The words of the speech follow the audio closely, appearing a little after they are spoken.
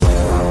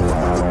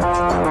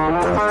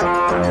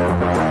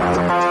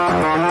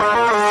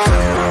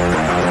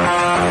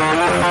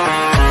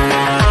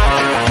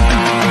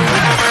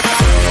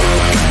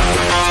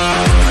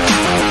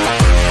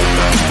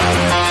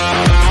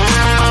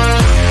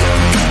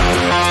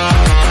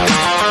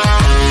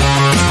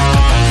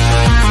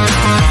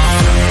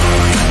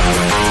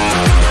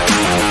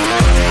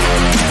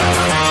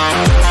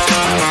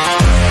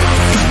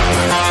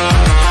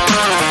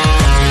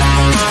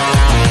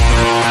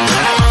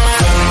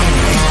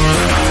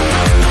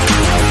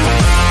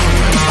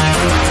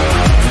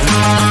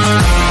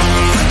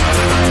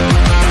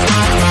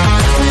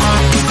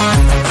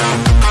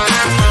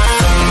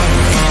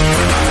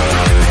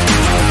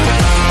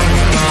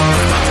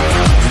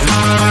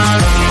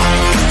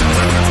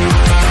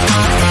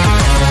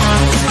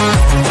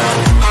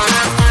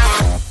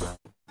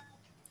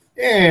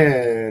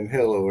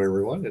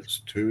it's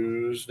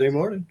Tuesday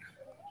morning,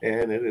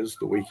 and it is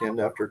the weekend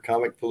after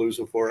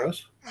Comicpalooza for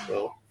us.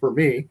 Well, for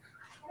me,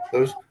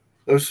 those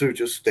those who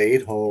just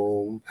stayed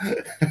home.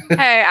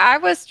 Hey, I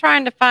was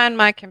trying to find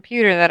my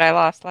computer that I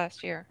lost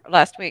last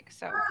week.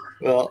 So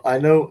Well, I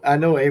know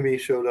Amy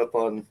showed up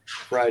on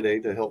Friday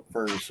to help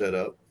Fern set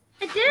up.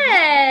 I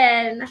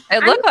did. it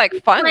I'm looked like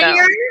fun though.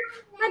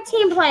 a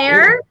team Yeah,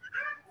 player.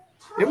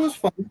 it was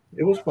fun.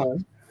 It was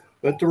fun.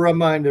 But to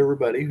remind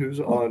everybody who's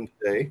on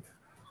today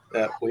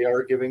that we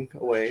are giving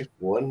away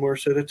one more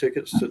set of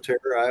tickets to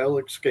Terror Isle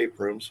Escape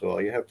Room. So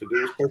all you have to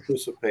do is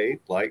participate,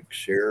 like,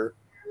 share,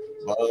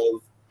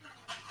 love.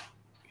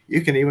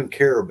 You can even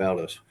care about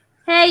us.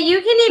 Hey,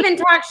 you can even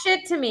talk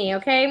shit to me,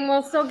 okay? And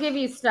we'll still give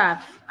you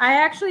stuff. I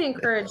actually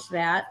encourage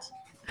that.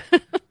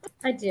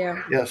 I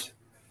do. Yes.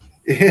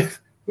 Yeah.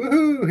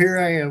 Woohoo! Here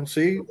I am.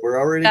 See, we're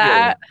already going.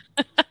 That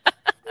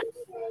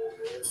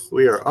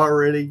We are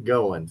already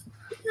going.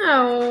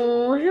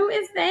 Oh, who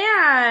is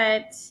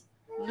that?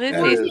 That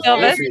Lizzie is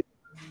Silvis. Lizzie.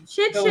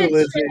 Shit, Hello, shit,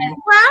 Lizzie. shit.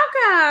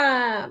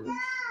 Welcome.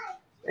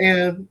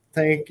 And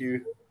thank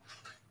you,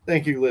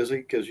 Lizzie,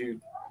 because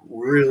you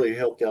really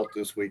helped out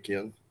this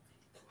weekend.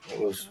 It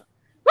was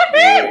Woohoo!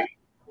 great.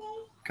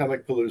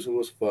 Comic Palooza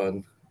was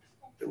fun.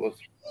 It was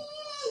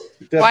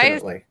Why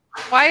is definitely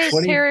why is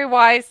 20. Terry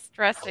Wise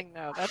stressing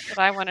though? That's what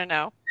I want to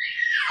know.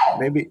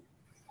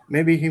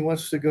 Maybe he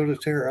wants to go to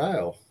Terror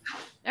Isle.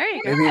 There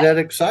you go. Maybe that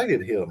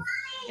excited him.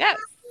 Yes.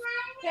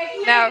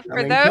 Now, I for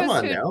mean, come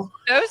on now.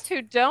 those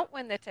who don't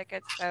win the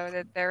tickets, though,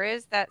 that there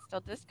is that still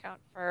discount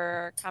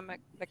for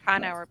the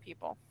Con Hour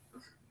people.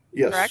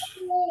 Yes. Correct?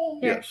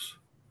 Yes.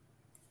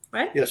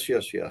 What? Yes.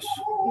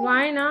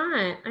 Why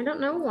not? I don't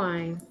know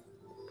why.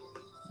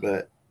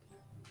 But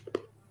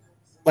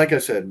like I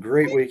said,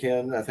 great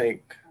weekend. I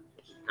think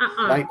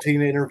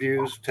 19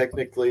 interviews,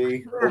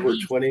 technically over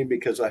 20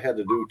 because I had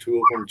to do two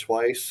of them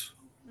twice.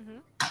 Hmm.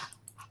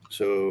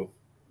 So,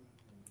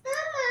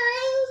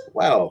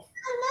 wow.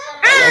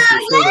 I Hey! like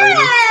your shirt,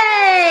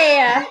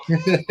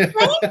 Amy.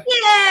 Thank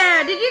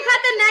you. Did you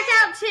cut the neck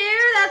out too?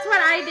 That's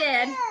what I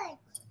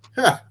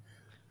did.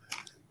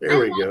 There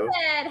we go.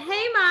 It.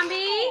 Hey,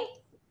 mommy.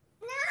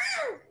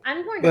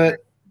 I'm going But to.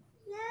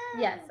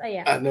 Yes, I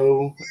am. I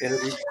know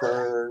interviewed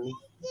Fern,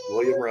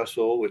 William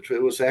Russell, which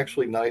it was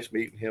actually nice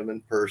meeting him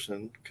in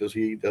person because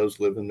he does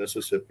live in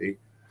Mississippi.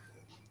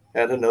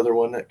 Had another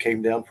one that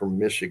came down from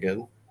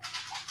Michigan.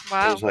 It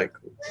Wow. was like,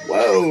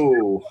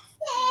 whoa.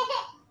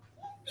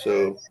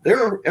 So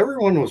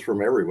everyone was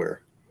from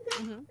everywhere.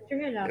 Hmm.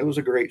 It was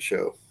a great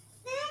show.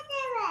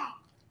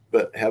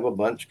 But have a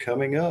bunch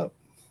coming up.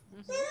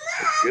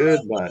 A good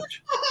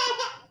bunch.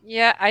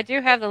 Yeah, I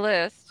do have the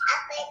list.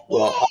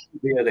 Well, I'll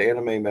be at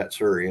Anime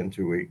Matsuri in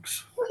 2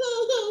 weeks.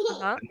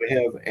 Uh-huh. And we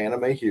have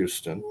Anime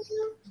Houston,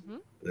 Hmm.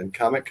 then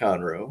Comic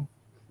Conroe,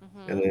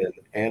 and Hmm. then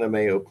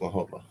Anime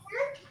Oklahoma.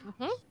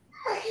 Hmm.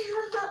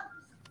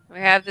 We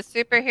have the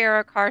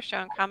superhero car show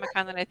and Comic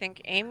Con that I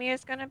think Amy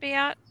is going to be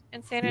at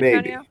in San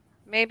Antonio.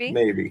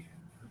 Maybe.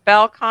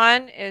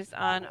 BellCon is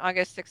on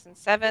August 6th and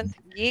 7th.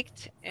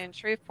 Geeked in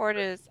Shreveport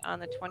is on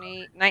the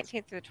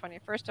 19th to the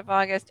 21st of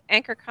August.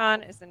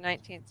 AnchorCon is the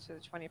 19th to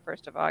the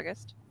 21st of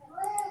August.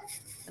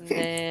 And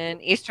then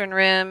Eastern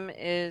Rim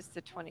is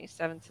the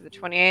 27th to the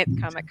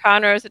 28th. Comic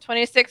Conroe is the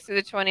 26th to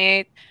the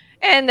 28th.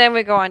 And then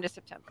we go on to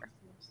September.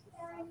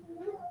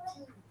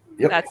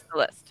 Yep. That's the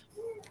list.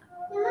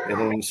 And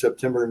then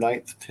September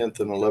 9th, 10th,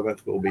 and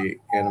 11th will be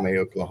Anime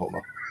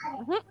Oklahoma.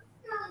 Hmm.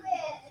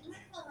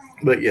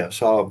 But yeah,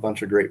 saw a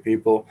bunch of great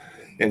people.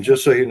 And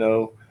just so you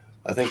know,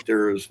 I think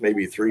there's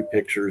maybe 3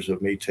 pictures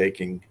of me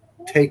taken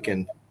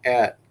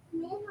at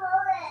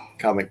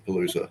Comic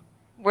Palooza.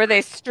 Were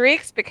they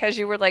streaks because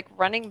you were like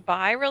running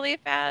by really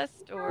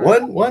fast, or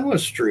One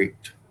was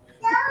streaked.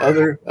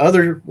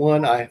 Other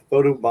one I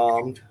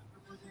photobombed,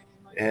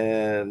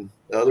 and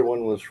the other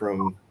one was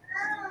from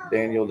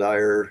Daniel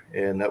Dyer,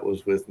 and that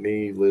was with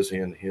me, Lizzie,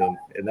 and him,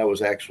 and that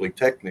was actually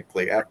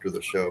technically after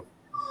the show.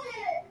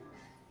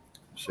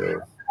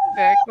 So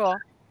very cool.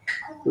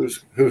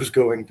 who's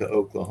going to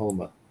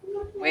Oklahoma?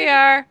 We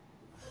are.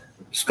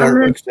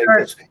 Starbucks saved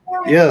us.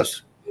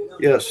 Yes,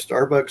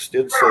 Starbucks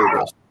did save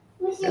us.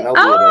 And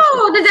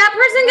oh, did that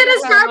person get a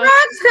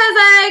Starbucks? Because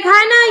I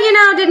kind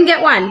of, didn't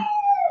get one.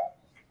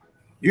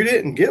 You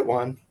didn't get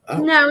one? Oh.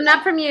 No,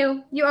 not from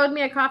you. You owed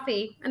me a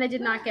coffee, and I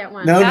did not get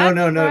one. No.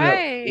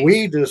 Right.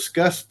 We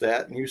discussed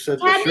that, and you said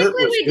the shirt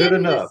was good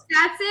enough.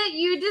 Discuss it.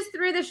 You just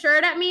threw the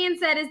shirt at me and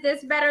said, "Is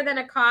this better than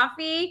a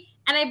coffee?"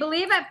 And I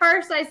believe at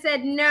first I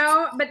said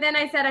no, but then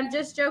I said, "I'm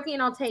just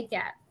joking. I'll take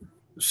it."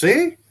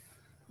 See?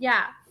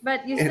 Yeah,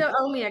 but you still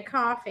owe me a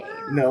coffee.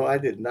 No, I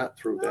did not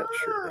throw that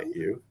shirt at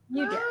you.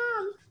 You did.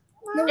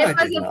 No,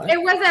 I did not.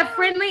 It was a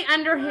friendly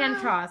underhand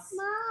toss.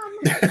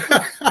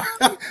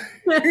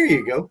 Here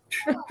you go.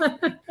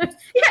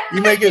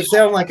 You make it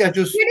sound like I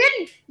just you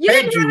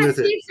didn't have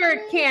a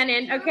T-shirt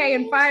cannon, okay,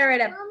 and fire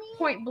it at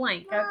point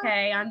blank,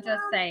 okay? I'm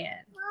just saying.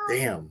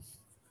 Damn,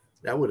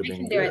 that would have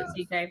been good.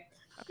 You can do it,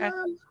 CJ. Okay.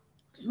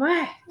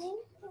 What?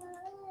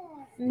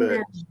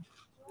 But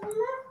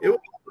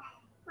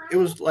it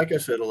was, like I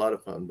said, a lot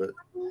of fun, but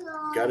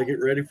got to get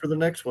ready for the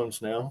next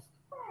ones now.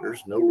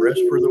 There's no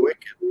rest for the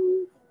wicked.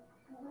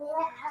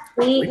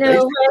 Ain't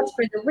no rest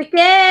for the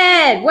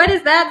wicked. What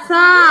is that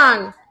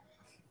song?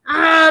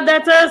 Ah,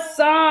 that's a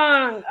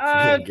song.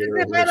 Is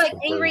it by like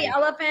Angry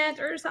Elephant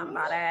or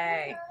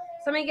somebody?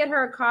 Somebody get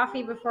her a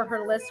coffee before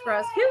her list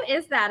grows. Who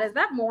is that? Is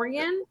that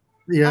Morgan?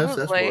 Yes,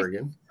 that's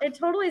Morgan. It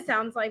totally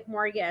sounds like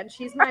Morgan.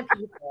 She's my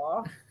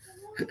people.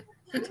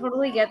 She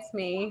totally gets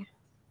me.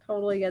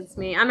 Totally gets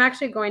me. I'm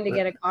actually going to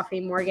get a coffee,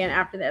 Morgan,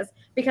 after this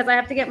because I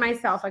have to get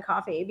myself a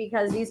coffee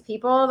because these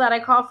people that I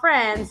call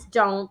friends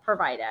don't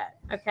provide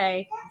it.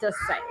 Okay, just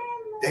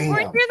saying.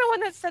 Weren't you the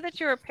one that said that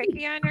you were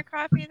picky on your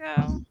coffee,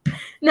 though?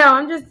 No,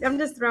 I'm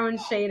just throwing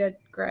shade at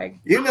Greg.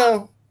 You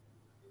know,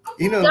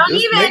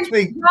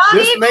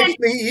 this makes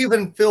me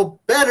even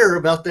feel better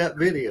about that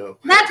video.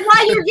 That's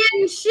why you're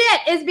getting shit,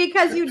 is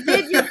because you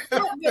did your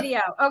video,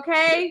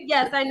 okay?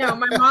 Yes, I know.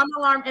 My mom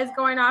alarm is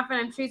going off, and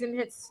I'm choosing to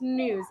hit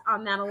snooze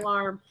on that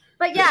alarm.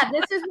 But yeah,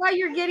 this is why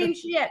you're getting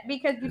shit,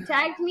 because you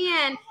tagged me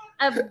in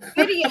a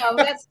video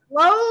that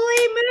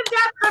slowly moved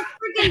up the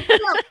freaking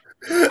kilt.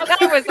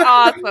 That was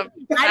awesome.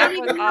 I don't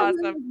even know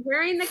who was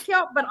wearing the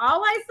kilt, but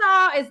all I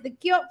saw is the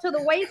kilt to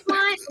the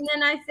waistline, and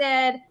then I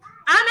said,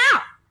 I'm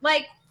out.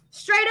 Like,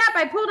 straight up,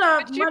 I pulled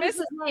what is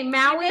his name,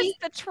 Maui? You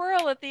missed the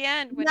twirl at the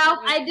end. No,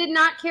 I did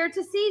not care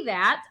to see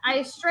that.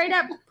 I straight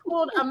up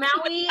pulled a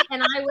Maui,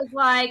 and I was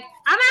like,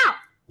 I'm out.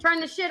 Turn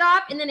the shit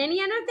off, and then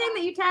any other thing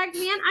that you tagged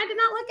me in, I did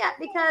not look at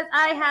because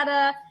I had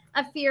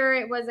a fear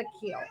it was a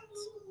kilt.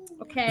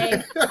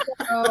 Okay,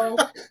 so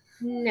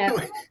no.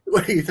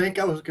 What do you think?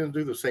 I was going to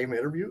do the same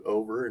interview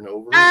over and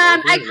over?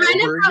 I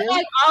kind of felt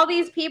like all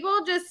these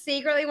people just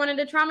secretly wanted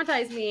to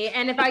traumatize me,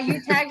 and if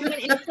you tagged me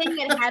in anything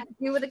that had to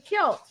do with a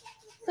kilt,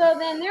 so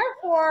then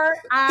therefore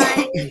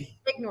I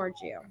ignored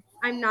you.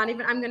 I'm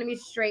going to be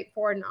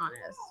straightforward and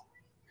honest.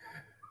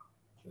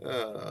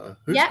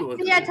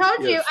 See, I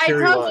told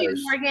you,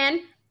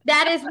 Morgan.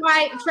 That is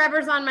why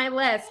Trevor's on my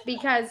list,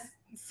 because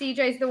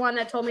CJ's the one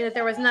that told me that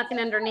there was nothing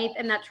underneath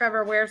and that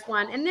Trevor wears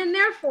one. And then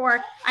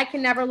therefore, I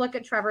can never look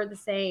at Trevor the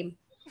same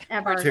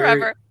ever.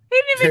 Trevor.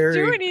 He didn't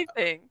even do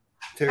anything.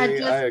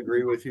 Terry, I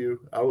agree with you.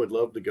 I would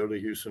love to go to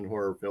Houston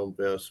Horror Film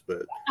Fest,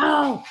 but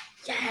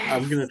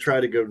I'm going to try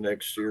to go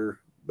next year.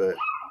 But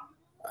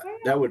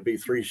that would be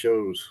 3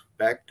 shows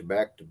back to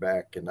back to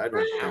back, and I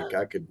don't think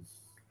I could.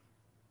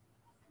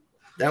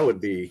 That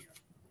would be,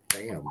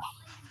 damn.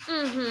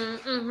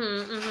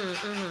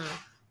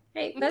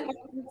 Hey,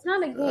 it's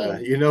not a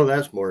game.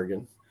 That's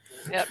Morgan.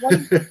 Yep.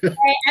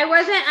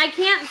 I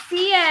can't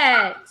see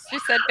it. She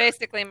said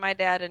basically my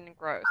dad and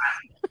gross.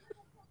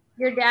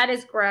 Your dad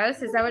is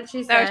gross? Is that what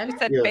she said? No, she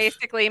said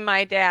basically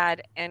my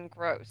dad and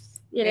gross.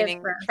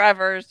 Meaning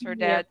Trevor's her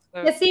dad.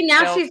 Yeah, see,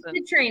 now she's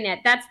picturing it.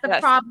 That's the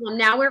problem.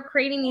 Now we're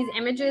creating these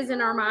images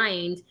in our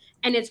mind,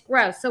 and it's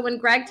gross. So when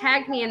Greg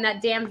tagged me in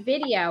that damn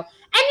video,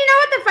 and you know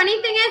what the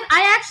funny thing is?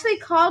 I actually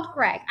called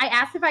Greg. I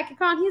asked if I could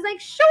call him. He's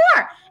like,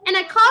 sure. And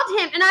I called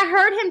him, and I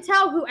heard him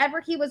tell whoever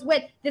he was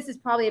with, this is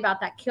probably about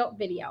that kilt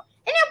video.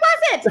 And it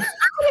wasn't.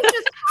 I was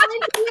just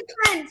calling to be a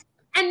friend.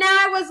 And now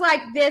I was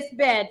like, this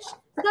bitch.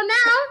 So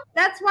now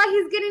that's why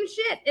he's getting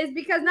shit, is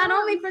because not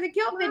only for the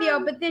kilt video,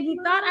 but then he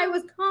thought I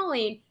was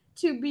calling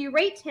to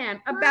berate him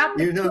about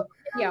the kilt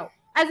video.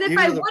 As if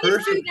I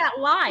wouldn't do that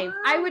live.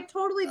 I would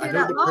totally do that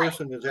live. The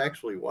person is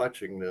actually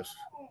watching this,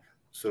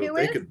 so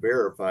they could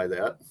verify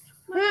that.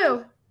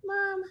 Who?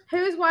 Mom.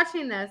 Who's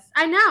watching this?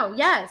 I know.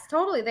 Yes,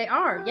 totally. They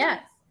are.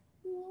 Yes.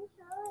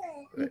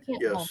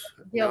 Yes.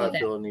 Now I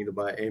feel I need to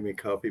buy Amy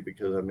coffee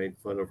because I made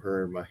fun of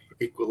her and my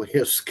equally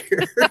as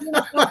scared.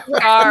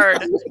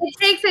 Hard. It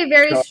takes a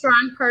very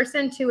strong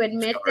person to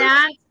admit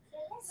that.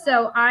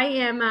 So I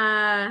am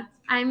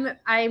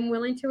I'm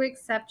willing to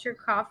accept your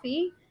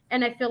coffee,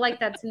 and I feel like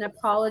that's an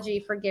apology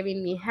for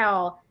giving me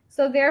hell.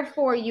 So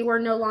therefore you are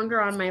no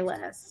longer on my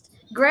list.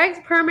 Greg's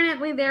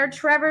permanently there,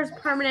 Trevor's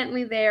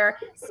permanently there.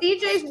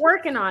 CJ's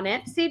working on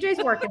it.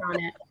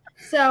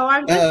 So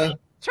I'm just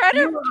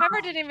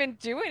Trevor didn't even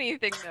do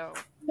anything, though.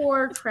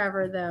 Poor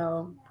Trevor,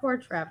 though. Poor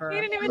Trevor.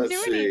 He didn't even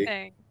do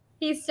anything.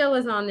 He still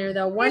is on there,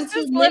 though. He's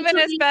just living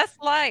his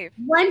best life.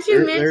 Once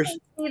you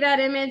see that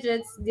image,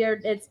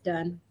 it's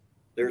done.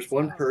 There's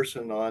one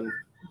person on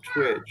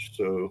Twitch,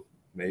 so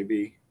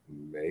maybe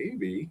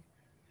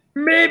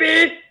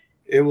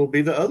it will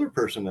be the other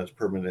person that's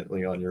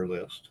permanently on your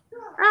list.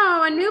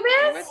 Oh, Anubis?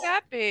 What would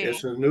that be?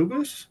 It's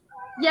Anubis?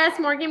 Yes,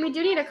 Morgan, we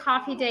do need a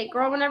coffee date,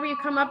 girl, whenever you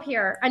come up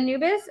here.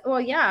 Anubis?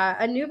 Well, yeah,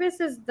 Anubis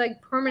is like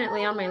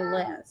permanently on my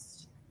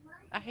list.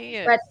 He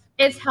is. But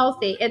it's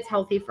healthy. It's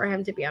healthy for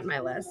him to be on my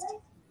list.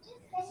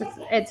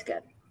 It's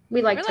good.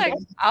 We're like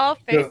all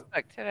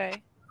Facebook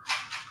today.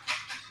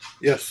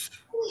 Yes.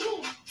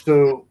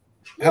 So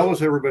how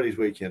was everybody's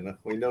weekend?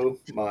 We know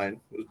mine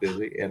was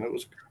busy, and it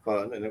was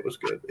fun, and it was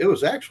good. It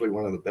was actually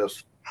one of the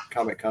best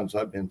Comic Cons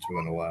I've been to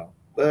in a while.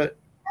 But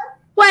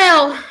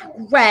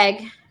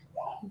Greg.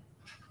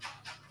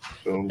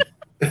 Boom.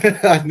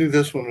 I knew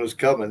this one was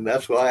coming.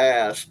 That's why I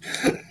asked.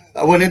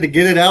 I wanted to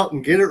get it out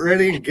and get it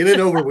ready and get it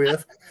over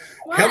with.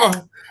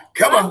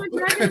 Come on.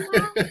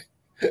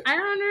 I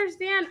don't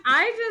understand.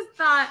 I just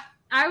thought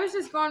I was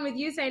just going with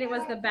you saying it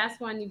was the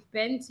best one you've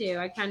been to.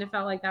 I kind of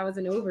felt like that was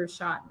an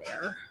overshot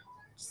there.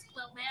 Just a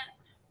little bit.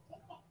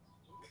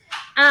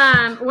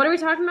 What are we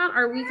talking about?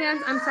 Our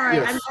weekends? I'm sorry.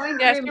 Yes. I'm going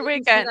through your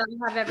weekend. So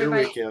that I have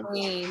everybody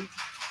clean.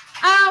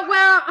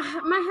 Well,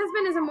 my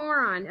husband is a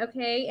moron,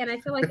 okay? And I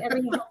feel like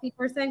every healthy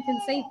person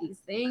can say these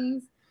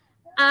things.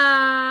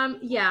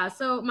 Yeah,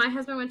 so my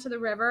husband went to the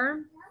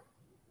river,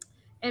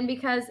 and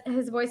because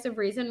his voice of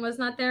reason was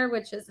not there,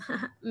 which is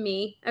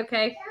me,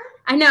 okay?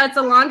 I know it's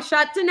a long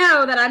shot to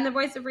know that I'm the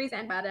voice of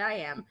reason, but I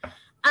am.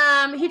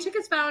 He took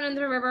his phone into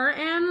the river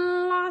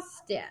and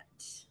lost it.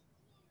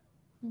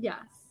 Yes.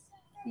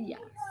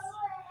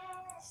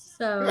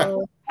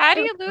 So how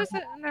do you lose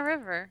it in the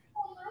river?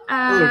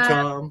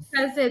 Tom.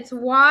 Because it's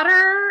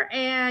water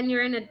and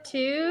you're in a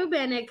tube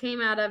and it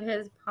came out of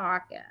his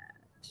pocket.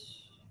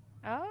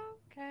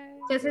 Okay.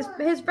 Because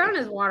his phone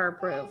is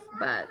waterproof,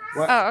 but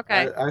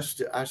okay.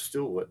 I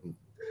still wouldn't.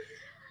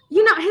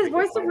 You know, his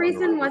voice of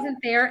reason wasn't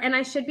there, and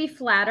I should be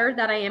flattered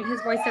that I am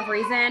his voice of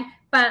reason,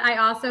 but I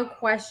also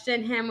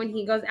question him when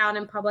he goes out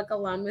in public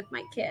alone with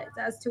my kids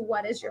as to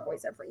what is your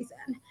voice of reason.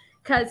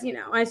 Because, you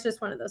know, it's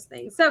just one of those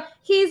things. So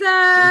he's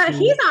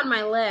on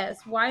my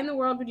list. Why in the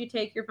world would you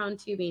take your phone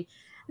tubing?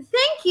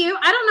 Thank you.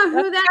 I don't know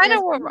who that is.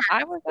 That's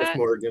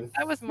Morgan.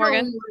 That was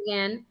Morgan. No,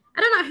 Morgan.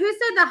 I don't know who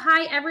said the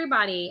hi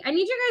everybody. I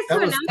need you guys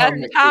to announce.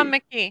 That's Tom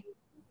McKee.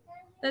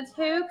 That's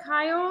who?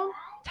 Kyle?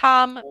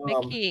 Tom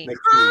McKee.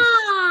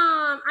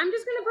 Tom. I'm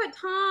just gonna put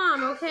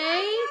Tom,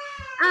 okay?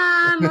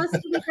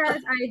 Mostly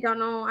because I don't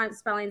know.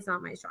 Spelling's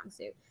not my strong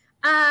suit.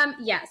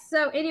 Yes.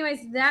 So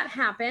anyways, that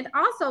happened.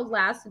 Also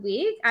last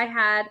week, I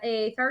had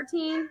a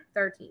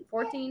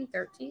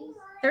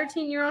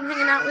 13-year-old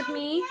hanging out with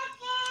me.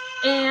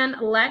 And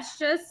let's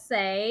just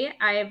say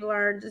I've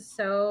learned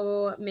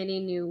so many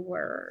new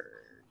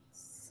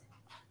words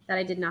that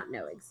I did not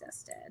know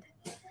existed.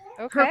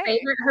 Okay.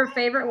 Her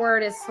favorite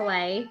word is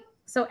slay.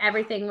 So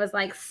everything was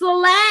like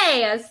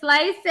slay,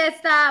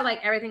 sister. Like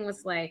everything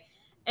was slay.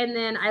 And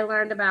then I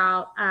learned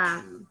about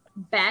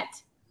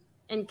bet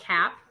and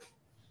cap,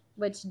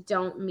 which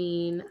don't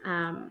mean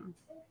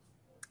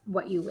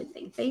what you would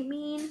think they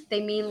mean.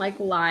 They mean like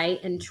lie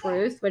and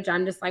truth, which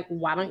I'm just like,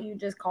 why don't you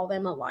just call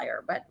them a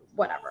liar? But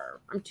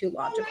whatever. I'm too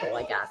logical,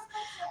 I guess.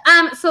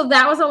 So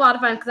that was a lot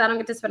of fun because I don't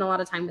get to spend a lot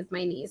of time with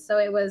my niece. So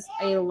it was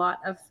a lot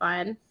of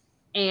fun.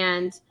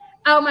 And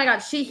oh my God,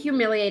 she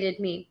humiliated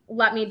me.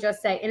 Let me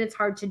just say, and it's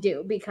hard to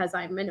do because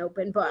I'm an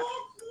open book.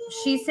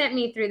 She sent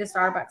me through the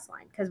Starbucks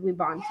line because we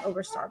bond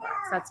over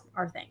Starbucks. That's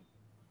our thing.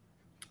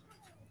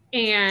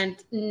 And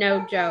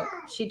no joke,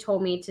 she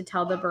told me to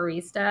tell the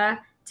barista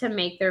to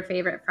make their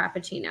favorite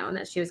Frappuccino and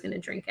that she was going to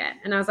drink it.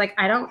 And I was like,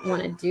 I don't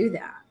want to do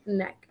that.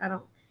 Nick, I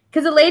don't.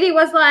 Because the lady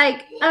was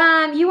like,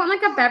 you want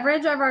like a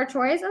beverage of our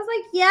choice? I was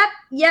like,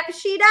 yep,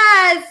 she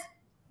does.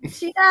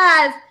 She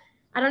does.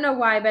 I don't know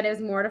why, but it was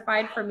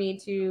mortified for me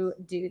to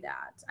do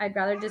that. I'd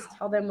rather just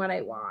tell them what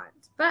I want.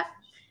 But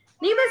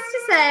needless to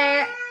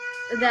say,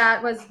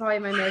 that was probably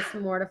my most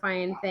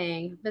mortifying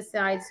thing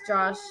besides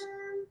Josh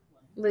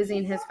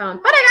losing his phone.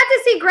 But I got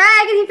to see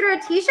Greg and he threw a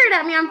t-shirt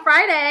at me on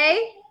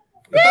Friday.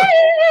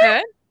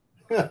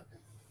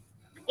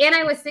 And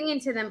I was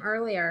singing to them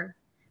earlier.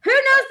 Who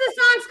knows the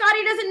song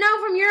Scotty doesn't know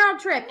from Euro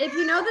Trip? If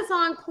you know the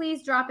song,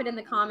 please drop it in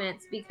the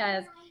comments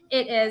because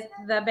it is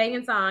the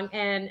banging song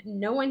and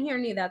no one here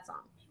knew that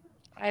song.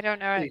 I don't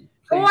know it.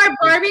 Or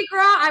Barbie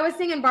Girl. I was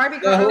singing Barbie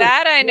Girl. No,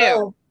 that I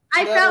knew.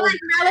 I felt like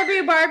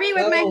Malibu Barbie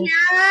with my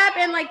hair up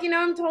and like, you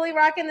know, I'm totally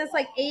rocking this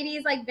like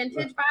 80s like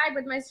vintage vibe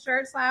with my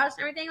shirt slouched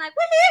and everything like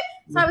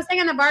woohoo. So I was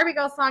singing the Barbie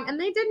Girl song and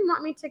they didn't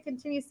want me to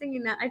continue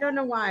singing that. I don't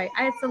know why.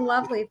 It's a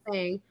lovely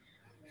thing.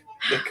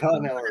 The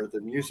Con Hour,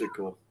 the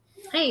musical.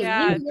 Hey,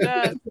 yeah,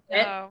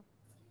 I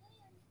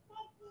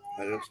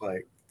was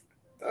like,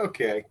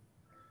 okay,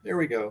 there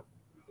we go.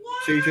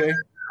 CJ?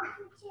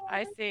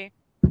 I see.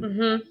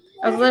 Mm-hmm.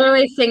 I was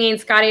literally singing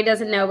Scotty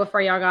Doesn't Know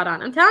before y'all got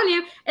on. I'm telling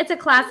you, it's a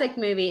classic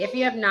movie. If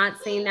you have not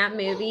seen that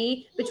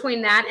movie,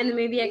 between that and the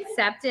movie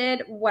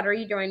Accepted, what are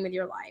you doing with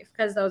your life?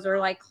 Because those are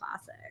like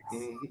classics.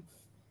 Mm-hmm.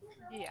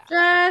 Yeah.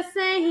 Just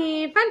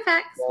saying. Fun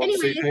facts. Well,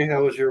 CJ,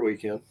 how was your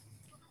weekend?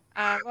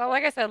 Well,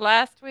 like I said,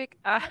 last week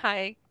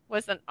I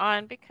wasn't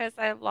on because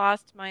I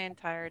lost my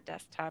entire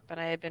desktop and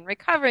I had been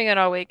recovering it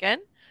all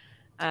weekend.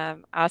 I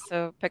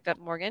also picked up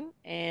Morgan,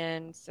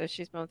 and so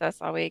she's been with us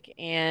all week.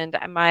 And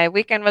my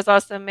weekend was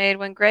also made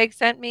when Greg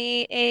sent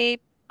me a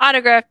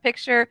autograph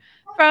picture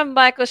from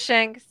Michael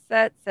Shanks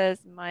that says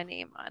my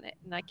name on it,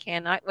 and I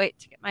cannot wait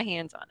to get my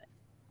hands on it.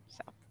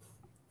 So,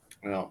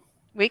 well,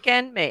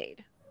 weekend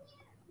made.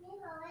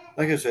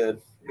 Like I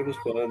said, it was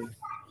fun.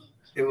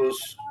 It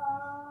was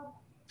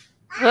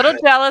a little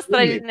jealous that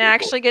I didn't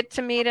actually get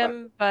to meet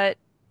him, but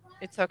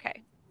it's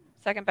okay.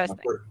 Second best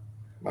thing.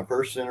 My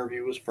first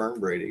interview was Fern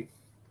Brady.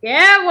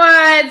 Yeah,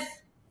 it was.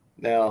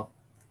 Now,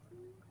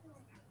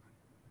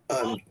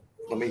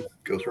 let me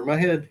go through my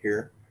head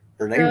here.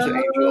 Her name's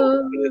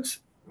Angel, but it's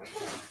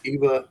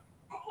Eva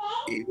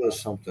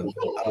something.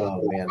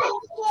 Oh man!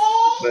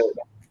 But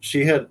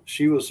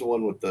she was the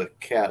one with the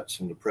cats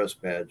and the press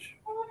badge,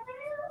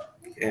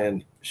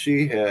 and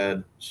she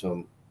had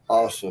some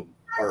awesome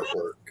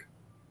artwork.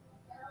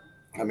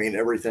 I mean,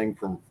 everything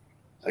from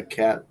a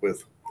cat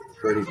with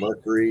Freddie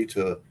Mercury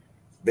to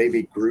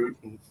baby Groot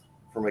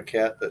from a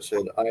cat that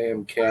said "I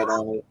am cat"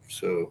 on it.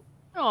 So,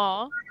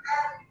 Aw.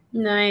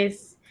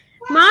 Nice.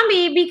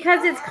 Mommy,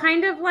 because it's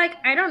kind of like,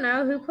 I don't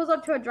know, who pulls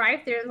up to a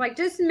drive-thru and is like,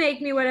 just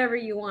make me whatever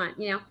you want,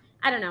 you know?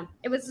 I don't know.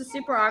 It was just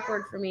super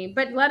awkward for me.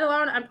 But let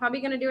alone, I'm probably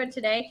going to do it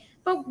today.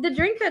 But the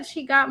drink that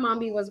she got,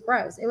 Mommy, was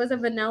gross. It was a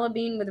vanilla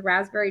bean with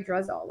raspberry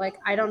drizzle. Like,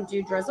 I don't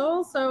do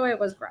drizzle, so it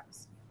was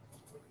gross.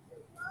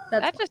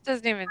 That just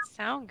doesn't even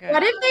sound good.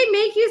 What if they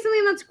make you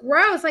something that's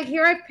gross? Like,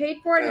 here, I've paid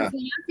for it, and it's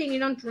nasty, and you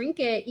don't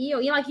drink it. Ew.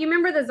 You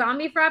remember the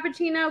zombie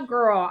frappuccino?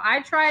 Girl,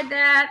 I tried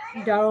that.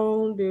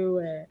 Don't do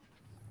it.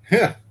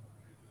 Yeah.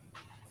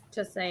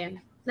 Just saying.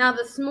 Now,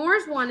 the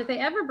s'mores one, if they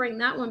ever bring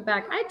that one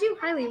back, I do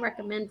highly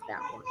recommend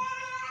that one.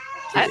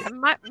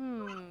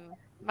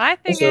 My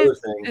thing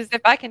is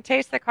if I can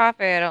taste the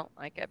coffee, I don't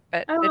like it.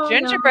 But the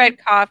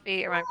gingerbread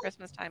coffee around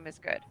Christmas time is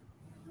good.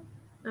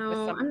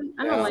 Oh,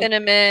 I don't like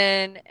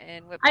cinnamon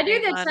and whipped cream. I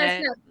do the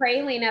chestnut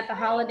praline at the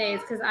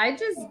holidays because I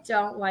just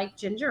don't like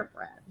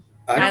gingerbread.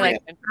 I like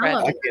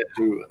gingerbread.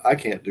 I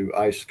can't do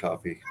iced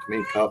coffee. To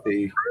me,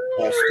 coffee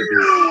has to be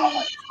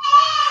hot.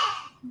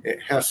 It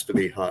has to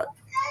be hot.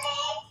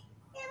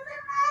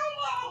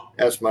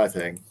 That's my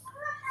thing.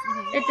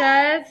 It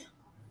does.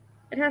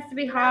 It has to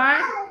be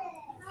hot.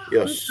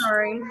 Yes. I'm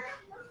sorry.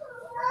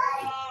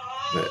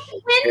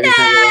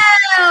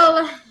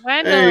 Wendell.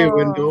 Hey,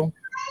 Wendell.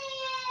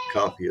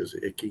 Coffee is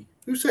icky.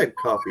 Who said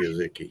coffee is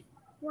icky?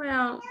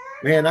 Well,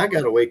 man, I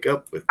gotta wake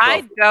up with coffee.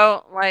 I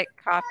don't like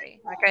coffee.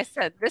 Like I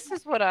said,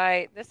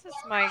 I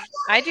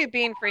do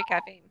bean-free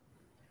caffeine.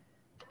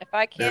 If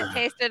I can't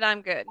taste it,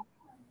 I'm good.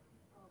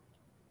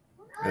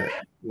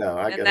 No,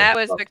 and that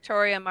was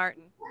Victoria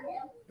Martin.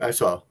 I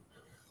saw.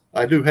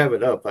 I do have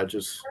it up. I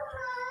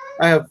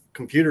have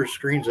computer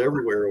screens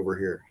everywhere over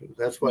here.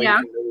 That's why you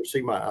can never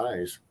see my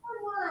eyes.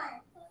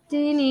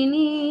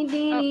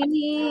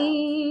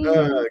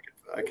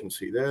 I can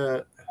see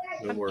that.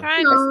 I'm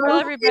trying to spell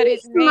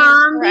everybody's name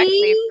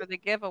correctly for the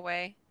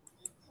giveaway.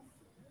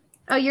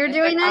 Oh, you're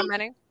doing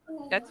it?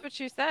 That's what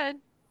you said.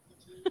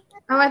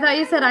 Oh, I thought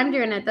you said I'm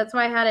doing it. That's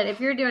why I had it. If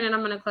you're doing it,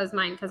 I'm going to close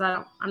mine because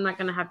I'm not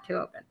going to have two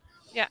open.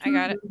 Yeah, I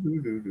got it.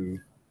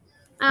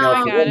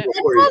 I got it.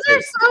 Nipples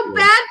are so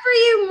bad for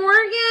you,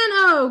 Morgan.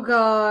 Oh,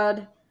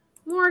 God.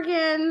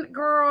 Morgan,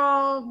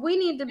 girl, we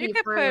need to be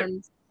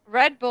friends. Put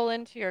Red Bull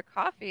into your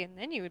coffee, and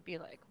then you would be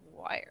like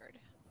wired.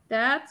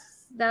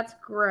 That's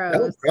gross.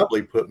 That would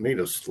probably put me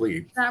to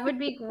sleep. That would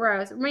be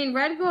gross. I mean,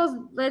 Red Bull's,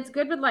 it's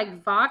good with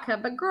like vodka,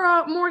 but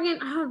girl,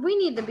 Morgan, we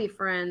need to be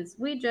friends.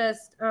 We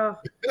just,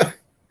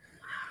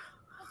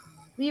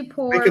 you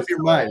poor. Make up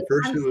your mind.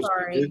 First,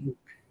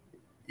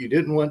 you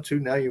didn't want to.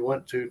 Now you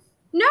want to.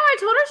 No, I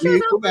told her she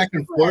was go back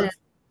and forth.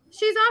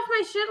 She's off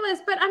my shit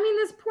list, but I mean,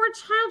 this poor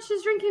child,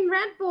 she's drinking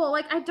Red Bull.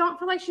 Like, I don't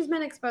feel like she's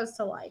been exposed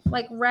to life.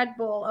 Like, Red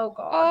Bull, oh,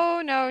 God.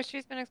 Oh, no,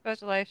 she's been exposed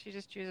to life. She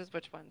just chooses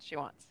which ones she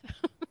wants.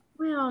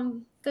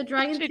 Well, the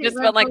Dragon Fruit Red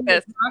Bull like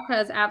this.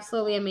 Vodka is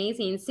absolutely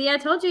amazing. See, I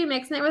told you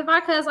mixing it with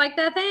vodka is like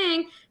that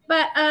thing.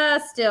 But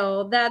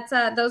still,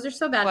 those are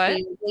so bad for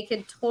you. They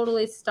could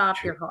totally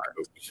stop your heart.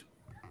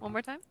 One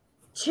more time.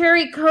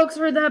 Cherry Cokes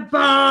were the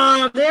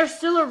bomb. They're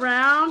still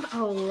around.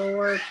 Oh,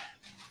 Lord.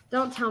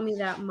 Don't tell me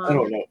that, Mom. I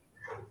don't know.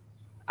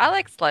 I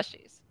like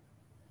slushies.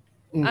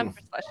 I'm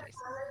for slushies.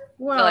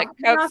 Well, so like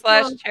Coke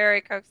slush,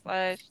 cherry Coke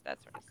slush,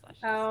 that sort of slush.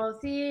 Oh,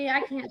 see,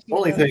 I can't. The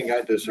only thing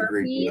I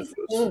disagreed with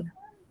was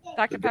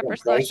Dr. Pepper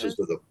slushes.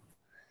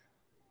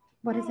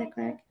 What is it,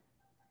 Greg?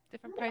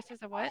 Different prices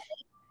of what?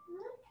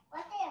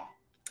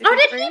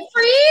 Did he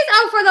freeze?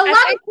 Oh, for the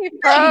love of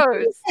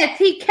God.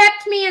 He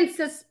kept me in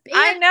suspense.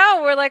 I know.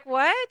 We're like,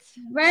 what?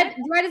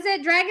 What is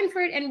it? Dragon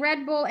fruit and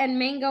Red Bull and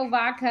mango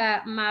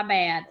vodka. My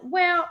bad.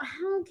 Well,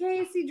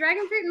 okay. See,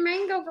 dragon fruit and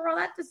mango, girl,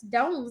 that just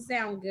don't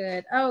sound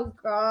good. Oh,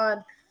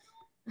 God.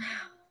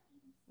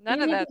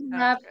 None of that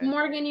sounds good.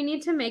 Morgan, you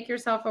need to make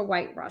yourself a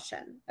White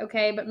Russian,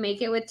 okay? But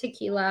make it with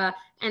tequila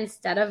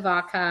instead of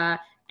vodka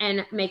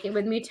and make it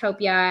with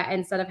Mutopia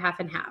instead of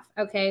half and half,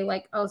 okay?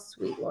 Like, oh,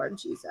 sweet Lord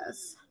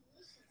Jesus.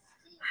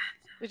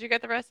 Did you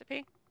get the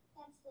recipe?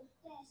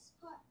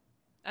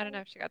 I don't know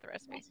if she got the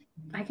recipe.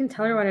 I can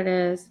tell her what it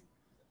is.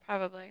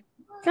 Probably.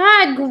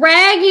 God,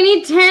 Greg, you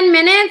need 10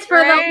 minutes for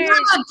the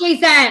love of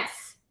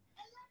Jesus.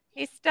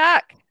 He's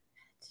stuck. Did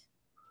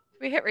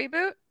we hit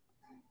reboot?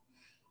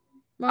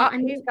 Well,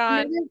 he's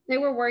gone. They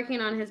were working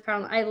on his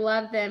problem. I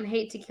love them.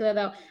 Hate tequila,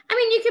 though. I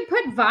mean, you could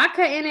put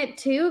vodka in it,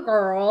 too,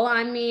 girl.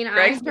 I mean,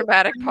 Greg's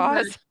dramatic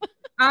pause.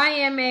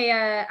 I'm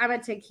a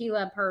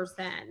tequila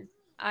person.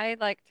 I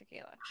like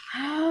tequila.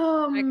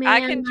 Oh, like, man.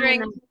 I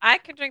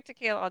can drink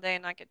tequila all day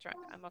and not get drunk.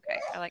 I'm okay.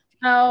 I like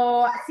tequila.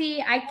 Oh,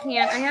 see, I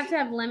can't. I have to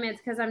have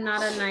limits because I'm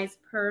not a nice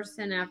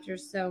person after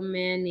so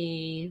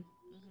many.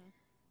 Mm-hmm.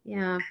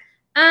 Yeah.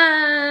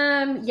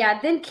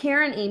 Then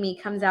Karen Amy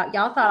comes out.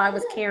 Y'all thought I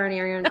was Karen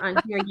Aaron on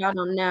here. Y'all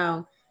don't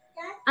know.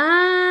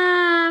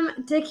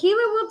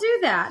 Tequila will do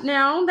that.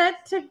 No,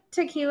 that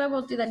tequila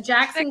will do that.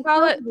 Jackson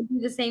Coke will do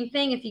the same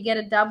thing if you get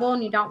a double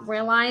and you don't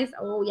realize.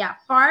 Oh yeah,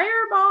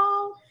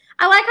 Fireball.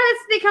 I like how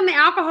it's become the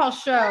alcohol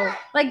show.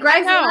 Like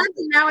Greg's lunch,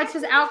 and now it's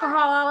just alcohol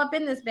all up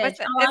in this bitch.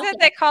 Isn't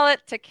they call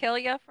it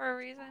tequila for a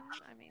reason?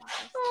 I mean,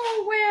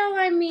 oh well,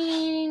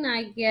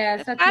 I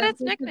guess that's not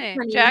its nickname.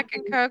 Jack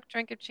and Coke,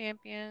 Drink of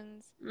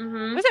Champions.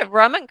 Was it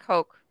rum and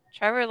Coke?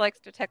 Trevor likes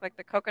to take like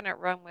the coconut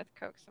rum with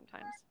Coke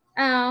sometimes.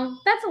 Oh,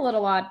 that's a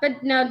little odd.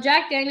 But no,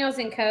 Jack Daniels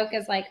and Coke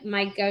is like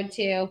my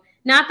go-to.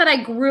 Not that I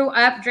grew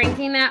up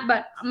drinking that,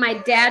 but my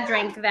dad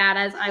drank that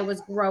as I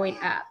was growing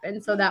up.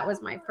 And so that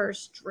was my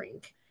first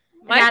drink.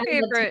 My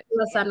favorite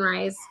tequila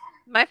sunrise.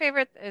 My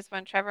favorite is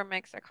when Trevor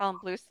makes, I call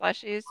them blue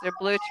slushies. They're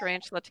blue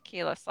tarantula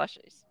tequila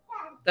slushies.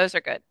 Those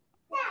are good.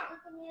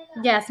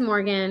 Yes,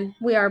 Morgan.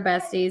 We are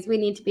besties. We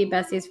need to be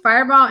besties.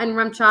 Fireball and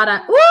rum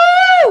chata.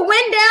 Woo!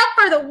 Wind out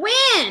for the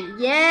win.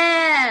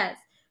 Yes.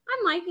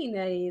 I'm liking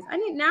these.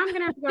 Now I'm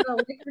gonna have to go to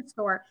the liquor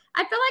store.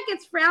 I feel like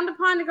it's frowned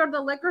upon to go to the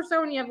liquor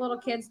store when you have little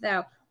kids,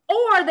 though.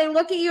 Or they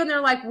look at you and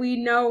they're like,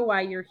 "We know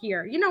why you're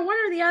here." You know, one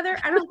or the other.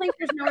 I don't think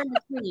there's no in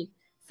between.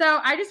 So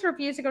I just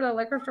refuse to go to the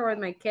liquor store with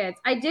my kids.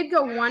 I did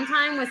go one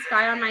time with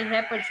Sky on my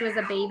hip when she was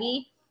a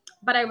baby,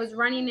 but I was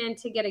running in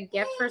to get a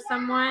gift for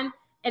someone,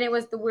 and it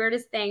was the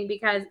weirdest thing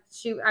because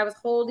I was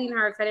holding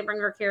her because I didn't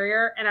bring her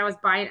carrier, and I was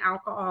buying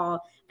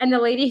alcohol, and the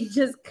lady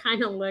just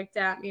kind of looked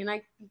at me, and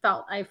I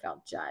felt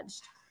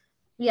judged.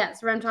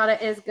 Yes, rum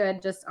chata is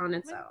good just on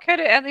its own.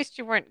 At least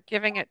you weren't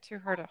giving it to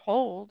her to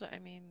hold. I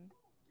mean,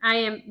 I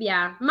am,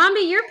 yeah.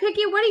 Mombi, you're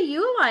picky. What do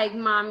you like,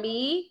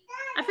 Mombi?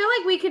 I feel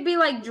like we could be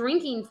like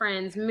drinking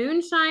friends.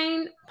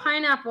 Moonshine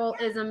pineapple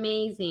is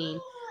amazing.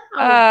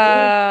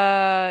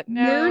 No.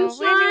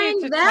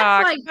 Moonshine?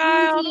 That's like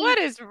drinking. What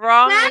is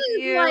wrong with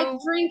you? That is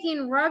like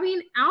drinking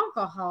rubbing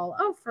alcohol.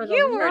 Oh, for the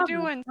you were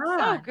doing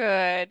so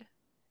good.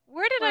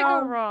 Where did I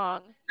go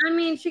wrong? I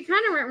mean, she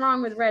kind of went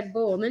wrong with Red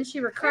Bull, and then she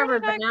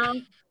recovered, but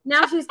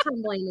now she's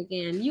tumbling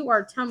again. You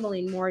are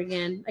tumbling,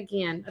 Morgan,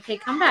 again. Okay,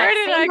 come back. Where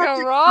did I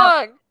go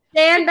wrong?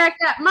 Stand back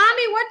up.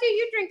 Mommy, what do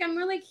you drink? I'm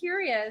really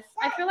curious.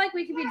 I feel like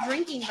we could be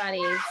drinking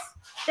buddies.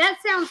 That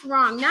sounds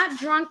wrong. Not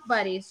drunk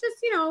buddies. Just,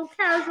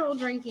 casual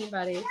drinking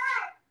buddies.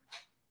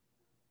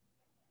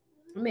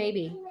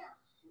 Maybe.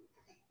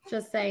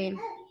 Just saying.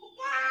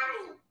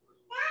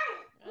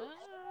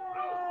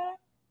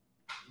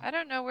 I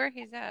don't know where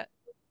he's at.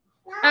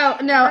 Oh,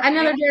 no. I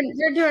know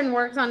they're doing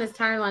works on his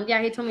tire line.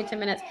 Yeah, he told me 10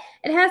 minutes.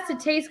 It has to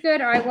taste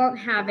good or I won't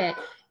have it.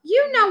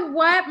 You know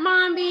what,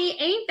 Mombi?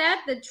 Ain't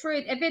that the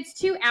truth? If it's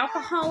too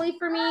alcohol-y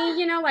for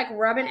me, like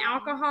rubbing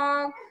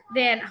alcohol,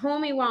 then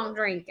homie won't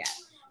drink it.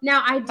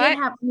 Now, I did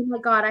have, oh my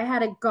God, I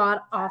had a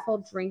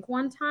god-awful drink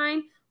one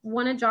time.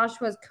 One of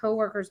Joshua's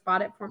coworkers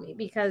bought it for me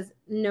because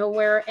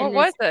nowhere in What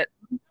was it?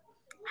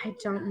 I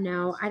don't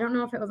know. I don't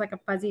know if it was like a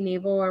fuzzy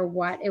navel or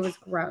what. It was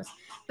gross.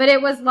 But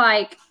it was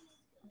like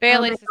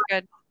Bailey's is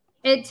good.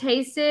 It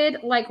tasted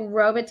like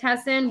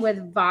Robitussin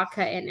with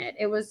vodka in it.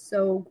 It was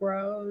so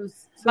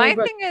gross. My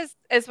thing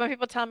is when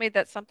people tell me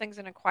that something's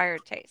an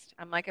acquired taste.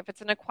 I'm like, if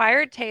it's an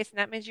acquired taste, and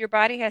that means your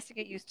body has to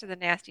get used to the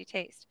nasty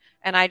taste.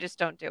 And I just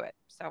don't do it.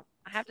 So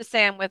I have to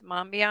say I'm with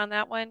Mombi on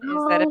that one.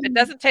 Is that if it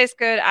doesn't taste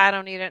good, I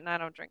don't eat it and I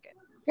don't drink it.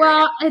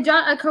 Well,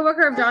 a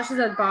coworker of Josh's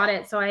had bought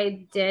it, so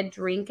I did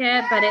drink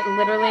it, but it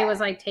literally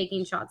was like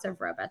taking shots of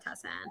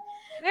Robitussin.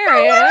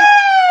 There he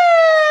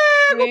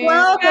is.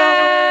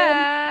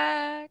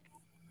 Welcome.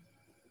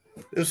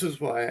 This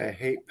is why I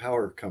hate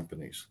power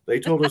companies. They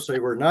told us they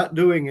were not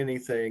doing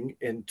anything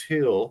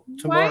until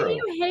tomorrow. Why do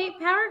you hate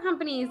power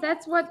companies?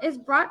 That's what has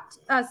brought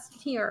us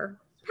here.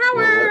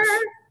 Power.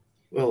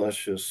 Well, let's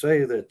just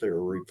say that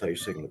they're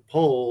replacing the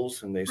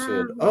poles, and they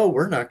said, "Oh,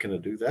 we're not going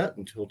to do that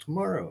until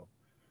tomorrow."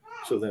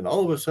 So then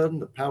all of a sudden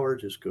the power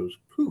just goes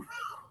poof.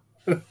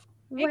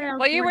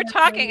 Well, you were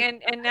talking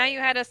and now you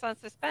had us on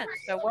suspense.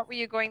 So what were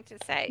you going to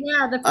say?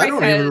 Yeah, I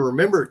don't even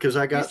remember because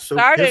I got so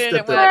pissed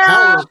at the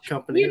power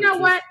company. You know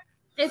what?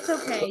 It's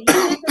okay.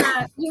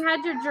 You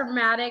had your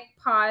dramatic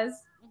pause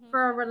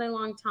for a really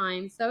long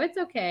time. So it's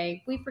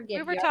okay. We forgive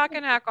you. We were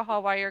talking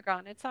alcohol while you're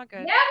gone. It's all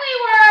good. Yeah,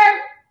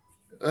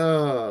 we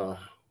were.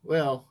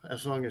 Well,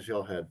 as long as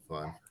y'all had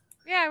fun.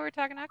 Yeah, we were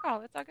talking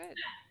alcohol. It's all good.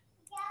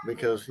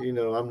 Because,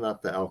 I'm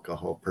not the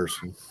alcohol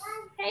person.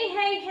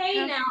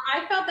 Hey, now.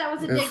 I felt that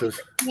was a dick.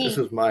 This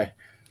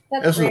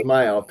is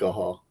my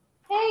alcohol.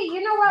 Hey,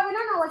 you know what? We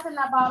don't know what's in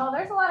that bottle.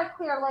 There's a lot of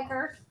clear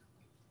liquor.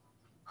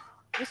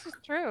 This is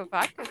true.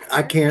 Vodka's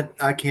I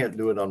can't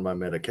do it on my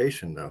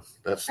medication, though.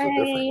 That's the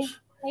difference.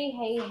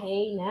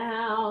 Hey,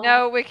 now.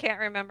 No, we can't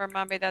remember,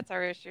 Mombi. That's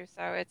our issue,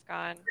 so it's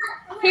gone.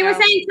 He was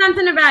saying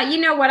something about,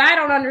 what I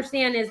don't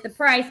understand is the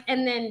price,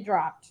 and then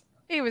dropped.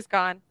 He was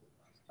gone.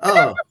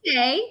 Oh,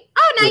 okay.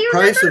 Oh, now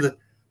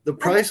the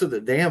price of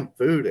the damn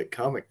food at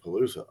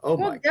Comicpalooza. Oh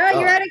my God!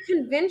 You're at a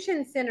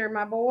convention center,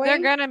 my boy. They're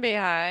gonna be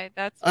high.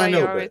 That's why I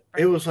know, but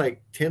it was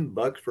like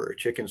 $10 for a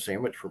chicken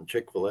sandwich from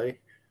Chick-fil-A.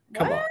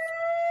 Come on.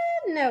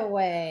 No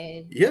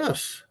way.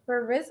 Yes.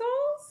 For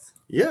Rizzles?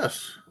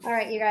 Yes. All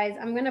right, you guys.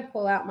 I'm gonna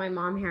pull out my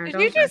mom hair. Did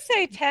you just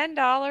say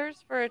 $10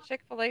 for a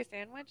Chick-fil-A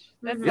sandwich?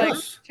 That's like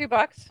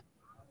 $2.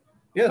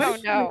 Yes. Oh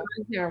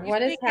no!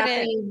 What is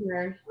happening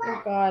here?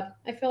 Oh God!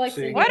 I feel like.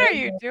 What are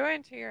you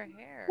doing to your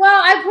hair?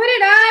 Well, I put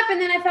it up, and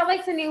then I felt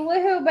like sending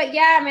woohoo. But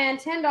yeah, man,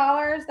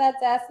 $10.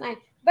 That's asinine.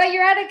 But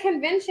you're at a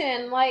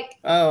convention, like.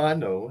 Oh, I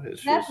know.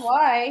 That's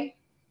why.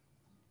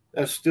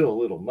 That's still a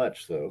little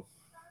much, though.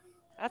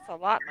 That's a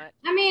lot much.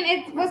 I mean,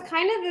 it was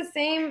kind of the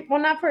same.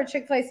 Well, not for a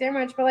Chick-fil-A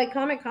sandwich, but like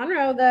Comic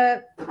Conroe,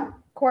 the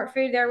court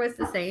food there was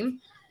the same.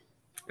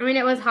 I mean,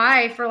 it was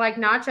high for like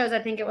nachos. I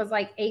think it was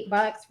like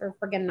 $8 for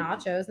friggin'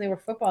 nachos, and they were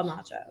football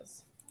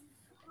nachos.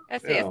 I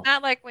see. It's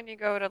not like when you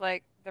go to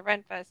like the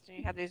Renfest and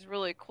you have these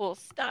really cool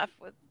stuff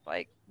with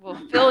like will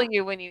fill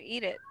you when you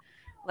eat it,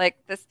 like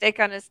the steak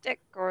on a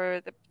stick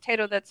or the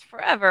potato that's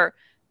forever.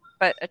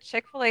 But a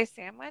Chick-fil-A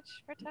sandwich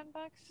for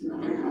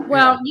 $10?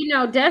 Well,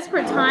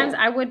 desperate times,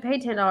 I would pay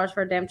 $10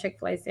 for a damn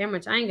Chick-fil-A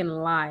sandwich. I ain't gonna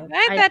lie.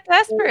 I ain't that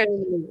desperate.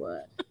 Totally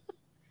would.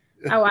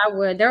 Oh, I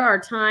would. There are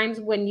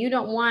times when you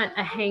don't want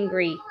a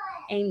hangry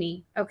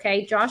Amy.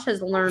 Okay, Josh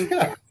has learned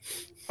that.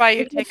 Why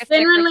you take a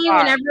generally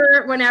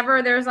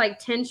whenever there's like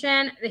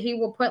tension, he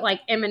will put like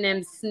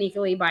M&M's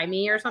sneakily by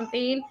me or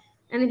something,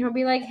 and then he'll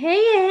be like,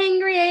 "Hey,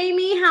 hangry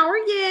Amy, how are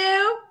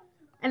you?"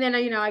 And then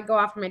I go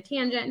off on a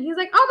tangent, and he's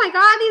like, "Oh my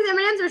God, these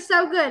M&Ms are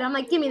so good." I'm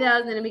like, "Give me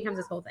those," and then it becomes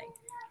this whole thing.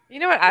 You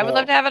know what I would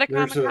love to have at a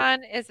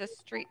Comic-Con is a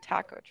street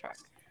taco truck,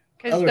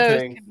 because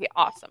those can be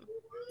awesome.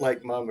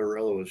 Like Mom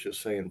Morello was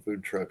just saying,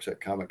 food trucks at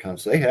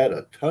Comic-Cons. They had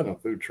a ton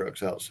of food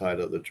trucks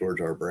outside of the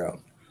George R.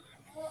 Brown.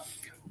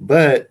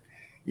 But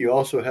you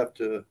also have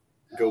to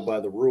go by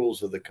the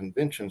rules of the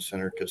convention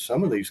center, because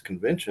some of these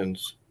convention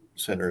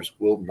centers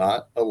will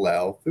not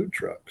allow food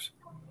trucks.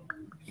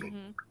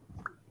 Mm-hmm.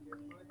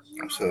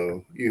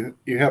 So you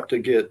have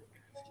to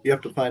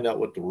find out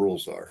what the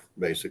rules are,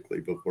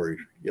 basically, before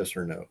yes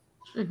or no.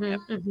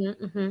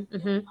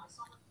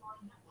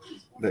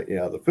 But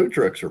yeah, the food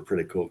trucks are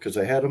pretty cool because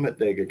they had them at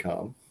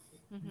DegaCom.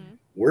 Mm-hmm.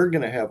 We're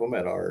going to have them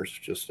at ours,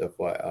 just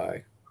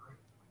FYI.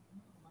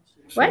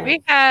 So, what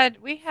we had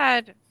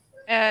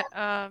at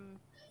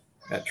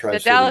Tri-City, the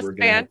Dallas we're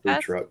going to have food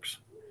Fest. trucks.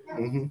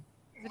 Mm-hmm.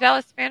 The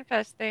Dallas Fan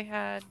Fest, they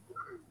had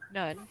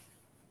none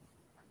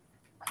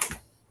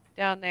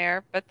down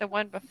there, but the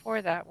one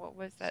before that, what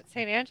was that?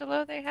 St.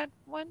 Angelo, they had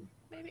one,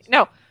 maybe?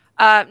 No,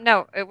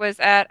 it was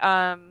at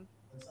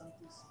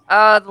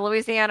the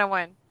Louisiana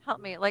one.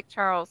 Help me, Lake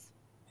Charles.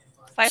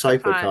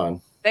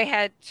 CypherCon. They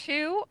had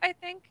two, I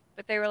think,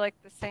 but they were like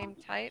the same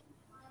type.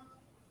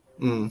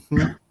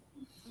 Mm-hmm.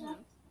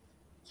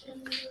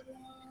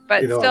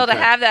 But still, to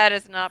have that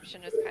as an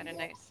option is kind of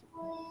nice.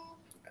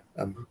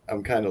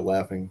 I'm kind of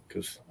laughing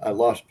because I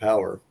lost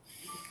power,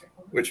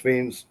 which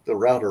means the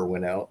router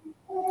went out.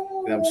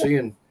 And I'm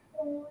seeing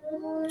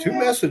two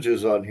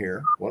messages on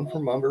here, one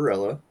from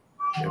Umbrella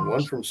and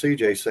one from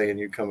CJ saying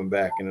you coming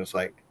back. And it's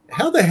like,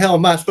 how the hell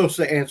am I supposed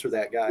to answer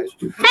that, guys?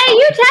 Hey,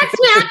 you text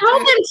me. I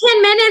told them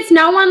 10 minutes.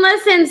 No one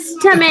listens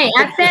to me.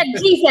 I said,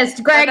 Jesus,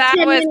 Greg,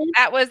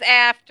 that was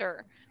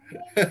after.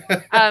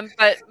 But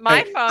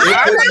my phone.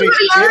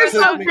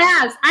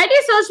 I do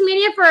social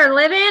media for a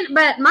living,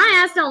 but my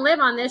ass don't live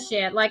on this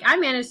shit. Like, I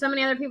manage so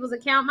many other people's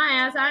account. My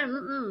ass,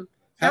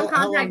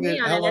 How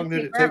long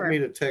did it take me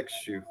to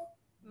text you?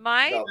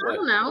 I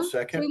don't know.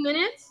 2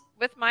 minutes?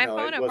 With my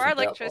phone, if our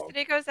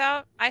electricity goes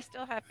out, I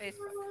still have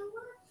Facebook.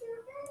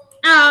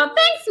 Oh,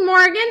 thanks,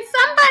 Morgan.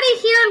 Somebody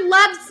here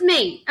loves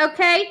me,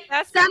 okay?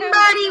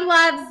 Somebody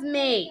loves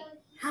me.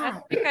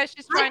 That's because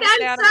she's trying to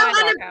stay out of my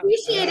doghouse. I'm so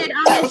unappreciated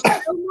on this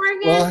show,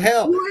 Morgan. Well,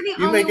 hell, you're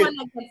the only one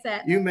that gets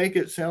it. You make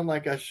it sound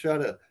like I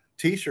shot a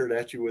T-shirt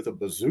at you with a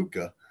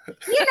bazooka. I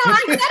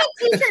said a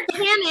T-shirt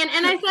cannon,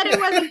 and I said it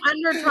was an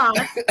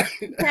undertoss,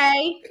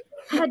 okay?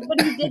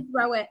 But he did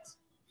throw it.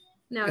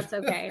 No, it's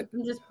okay.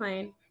 I'm just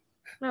playing.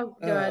 Oh,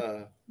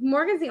 good.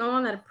 Morgan's the only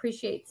one that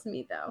appreciates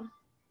me, though.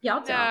 Y'all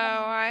don't. No,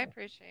 I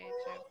appreciate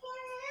you.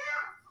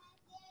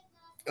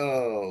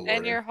 Oh,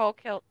 and your whole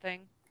kilt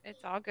thing.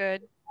 It's all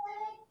good.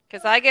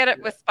 Because I get it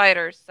with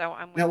spiders, so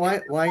I'm. Now, why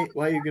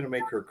are you gonna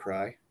make her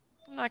cry?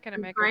 I'm not gonna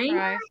make her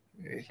cry.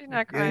 She's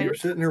not crying. Yeah, you're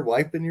sitting there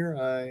wiping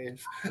your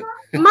eyes.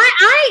 My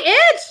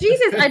eye itch.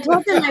 Jesus, I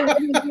told them I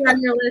wouldn't be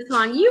on your list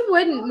long. You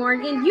wouldn't,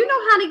 Morgan. You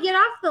know how to get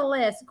off the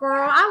list,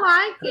 girl. I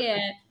like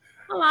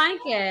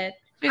it.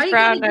 She's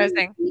brown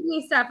nosing. Teach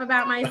me stuff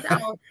about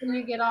myself when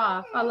you get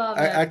off. I love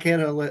it.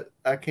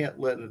 I can't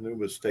let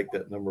Anubis take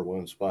that number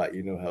one spot.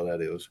 You know how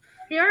that is.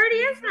 He already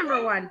is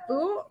number one.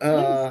 Boo.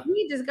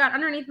 He just got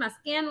underneath my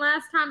skin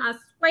last time. I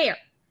swear.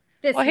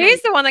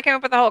 He's the one that came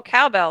up with the whole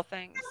cowbell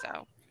thing.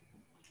 So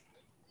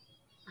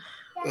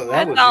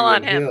that's all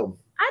on him.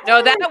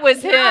 No, that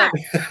was him.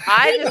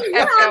 I just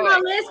kept going. On my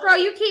list, girl.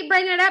 You keep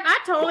bringing it up. I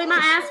totally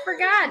my ass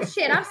forgot.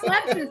 Shit, I've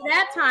slept since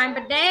that time,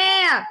 but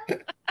damn.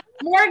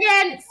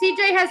 Morgan,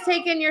 CJ has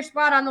taken your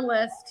spot on the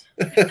list.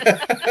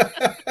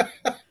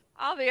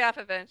 I'll be off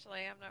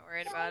eventually. I'm not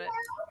worried about it.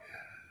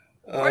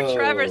 Or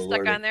Trevor's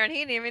stuck on there, and he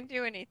didn't even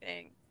do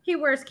anything. He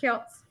wears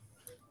kilts.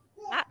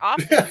 Not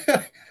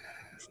often.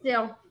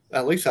 Still.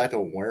 At least I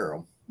don't wear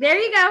them. There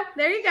you go.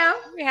 There you go.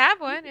 We have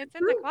one. It's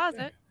in the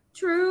closet.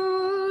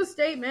 True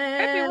statement.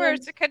 Could be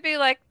worse. It could be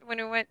like when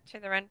we went to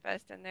the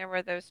Renfest and there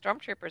were those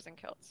stormtroopers in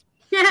kilts.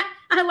 Yeah,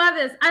 I love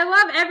this. I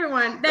love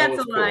everyone. That's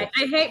a lie.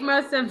 Cool. I hate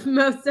most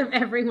of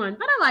everyone,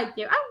 but I like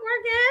you. I'm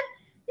Morgan.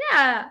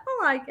 Yeah,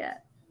 I like it.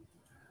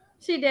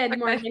 She did,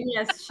 Morgan.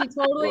 Yes, she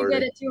totally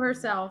did it to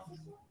herself.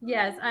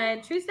 Yes,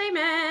 true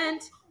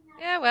statement.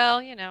 Yeah, well,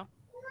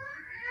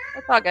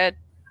 it's all good.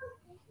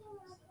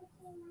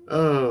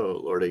 Oh,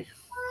 Lordy.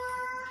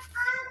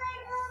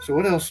 So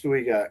what else do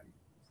we got?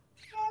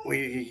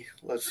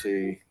 Let's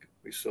see.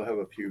 We still have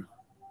a few.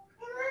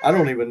 I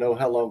don't even know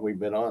how long we've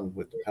been on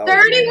with the power.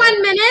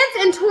 31 minutes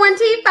and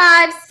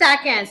 25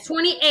 seconds.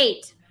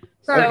 28.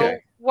 So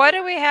what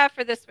do we have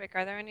for this week?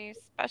 Are there any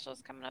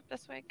specials coming up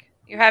this week?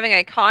 You're having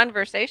a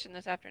conversation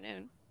this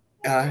afternoon.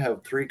 I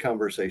have 3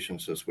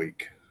 conversations this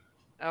week.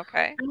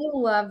 Okay. I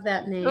love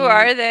that name. Who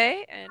are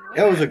they? And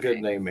that was a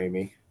good name,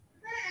 Amy.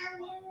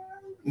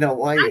 No,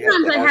 why you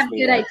sometimes have to I have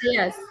good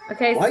ideas.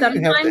 Okay, why sometimes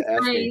you have to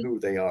ask me who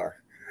they are?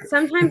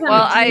 Sometimes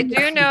I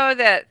do know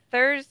that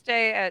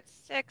Thursday at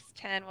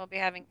 6:10 we'll be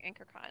having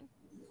AnchorCon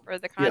for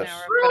the con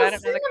hour, but I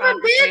don't know the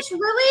conversation.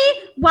 Bitch,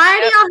 really? Why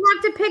do y'all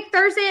have to pick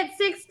Thursday at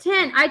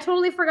 6:10? I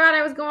totally forgot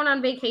I was going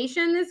on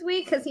vacation this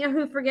week because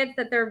who forgets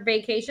that they're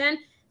vacation?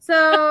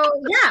 So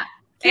yeah,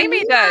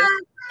 Amy does.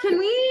 Can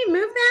we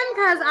move them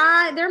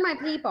because they're my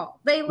people?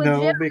 They legit.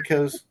 No,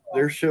 because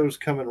their show's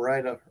coming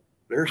right up.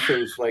 Their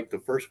show's like the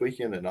first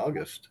weekend in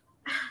August.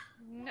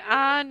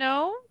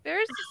 No.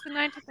 Theirs is the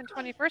 19th and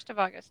 21st of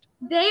August.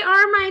 They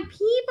are my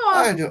people.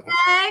 I don't.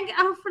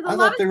 I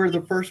thought they were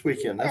the first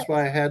weekend. That's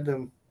why I had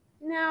them.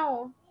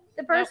 No,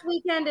 the first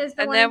weekend is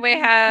the one. And then we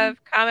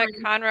have Comic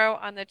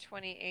Conroe on the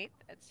 28th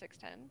at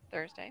 6:10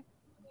 Thursday.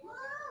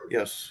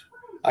 Yes,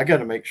 I got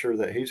to make sure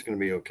that he's going to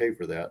be okay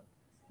for that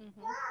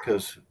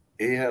because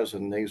he has a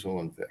nasal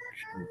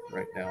infection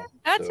right now.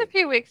 That's a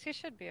few weeks. He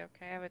should be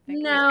okay, I would think.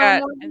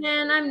 No,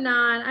 man, I'm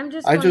not.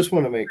 I just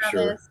want to make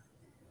sure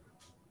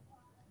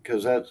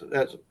because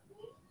that's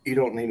you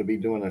don't need to be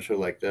doing a show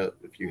like that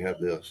if you have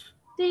this.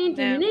 So, do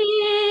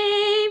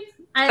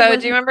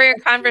you remember your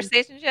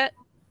conversations yet?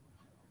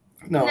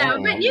 No,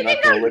 but you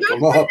can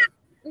go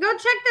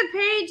check the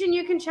page and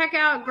you can check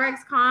out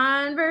Greg's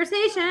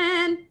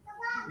conversation.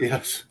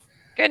 Yes.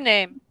 Good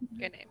name.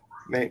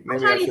 Maybe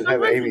I should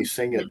have Amy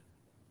sing it.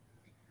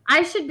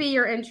 I should be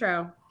your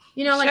intro.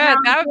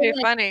 That would be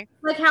funny.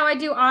 Like how I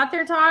do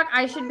author talk,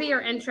 I should be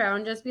your intro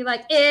and just be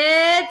like,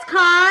 it's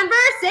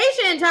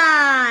conversation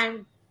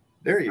time.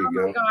 There you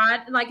go. Oh my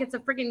God, like it's a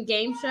freaking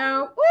game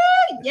show.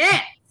 Woo,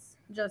 yes.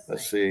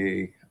 Let's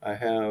see. I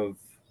have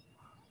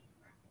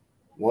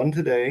one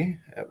today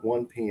at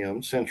 1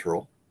 p.m.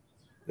 Central.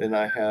 Then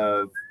I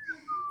have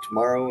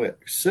tomorrow at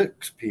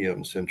 6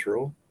 p.m.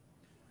 Central.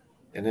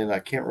 And then I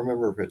can't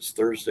remember if it's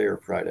Thursday or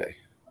Friday.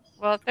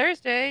 Well,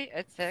 Thursday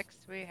at 6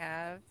 we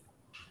have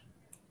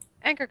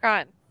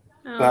AnchorCon.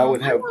 But I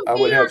would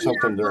have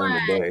something during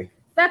the day.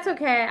 That's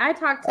okay. I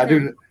talked to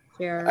them.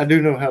 I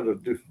do know how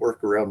to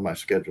work around my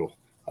schedule.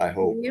 I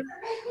hope.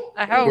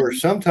 I hope. Or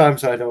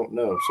sometimes I don't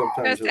know.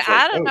 Sometimes it's like,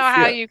 I don't know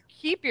how you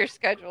keep your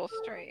schedule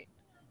straight.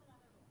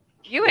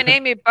 You and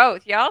Amy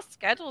both. Y'all's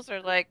schedules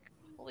are like,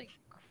 holy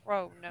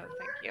crow, no,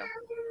 thank you.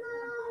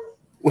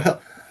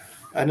 Well,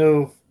 I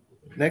know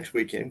next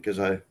weekend, because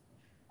I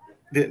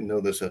didn't know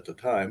this at the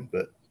time,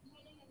 but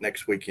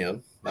next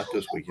weekend, not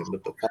this weekend,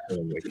 but the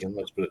following weekend,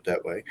 let's put it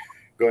that way,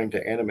 going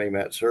to Anime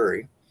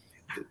Matsuri.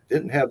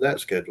 Didn't have that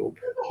scheduled,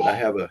 but I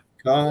have a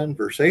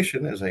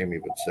conversation, as Amy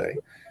would say,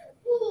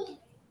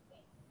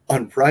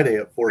 on Friday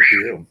at 4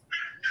 p.m.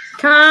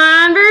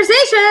 Conversation!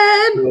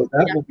 So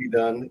that will be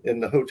done in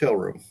the hotel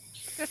room. I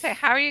was going to say,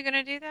 how are you going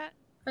to do that?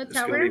 It's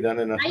going to be done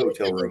in a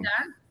hotel room.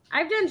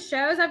 I've done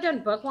shows. I've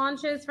done book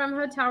launches from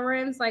hotel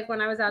rooms, like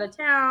when I was out of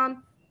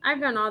town. I've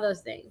done all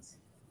those things.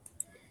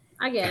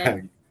 I get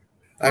it.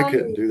 I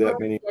couldn't do that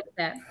many.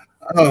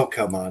 Oh,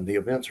 come on. The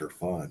events are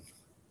fun.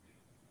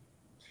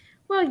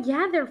 Well,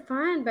 yeah, they're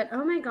fun, but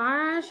oh my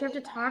gosh, you have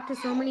to talk to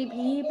so many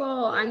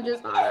people. I'm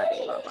just not a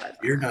people person.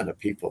 You're not a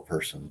people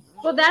person.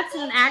 Well, that's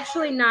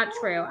actually not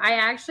true. I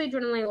actually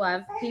genuinely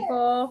love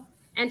people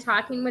and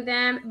talking with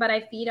them, but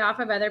I feed off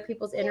of other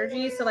people's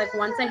energy. So like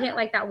once I hit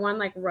like that one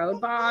like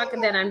roadblock,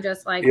 then I'm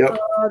just like,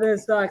 oh,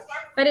 this sucks.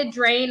 But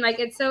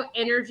it's so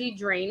energy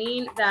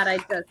draining that I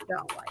just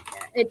don't like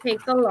it. It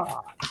takes a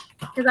lot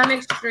because I'm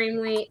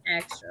extremely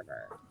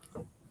extrovert.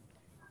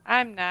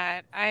 I'm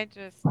not. I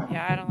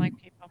don't like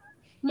people.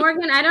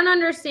 Morgan, I don't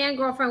understand,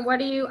 girlfriend. What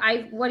do you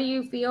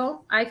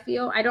feel? I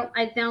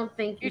don't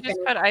think you just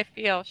put I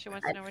feel. She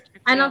wants to know what you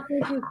feel. I don't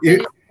think you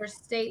finished your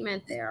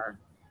statement there.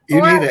 You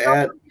need to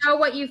add. Know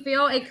what you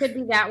feel. It could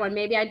be that one.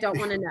 Maybe I don't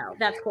want to know.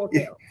 That's cool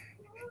too.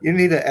 You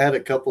need to add a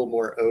couple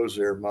more O's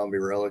there, Mommy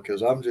Rella,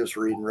 because I'm just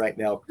reading right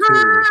now.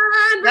 Coon.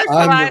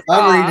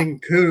 I'm reading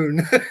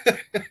coon.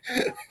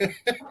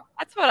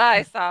 That's what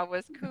I saw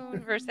was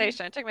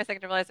conversation. It took me a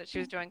second to realize that she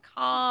was doing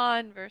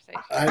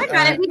conversation. I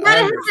got it. We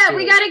gotta hit that.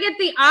 We gotta get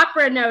the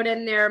opera note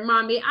in there,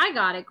 Mommy. I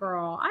got it,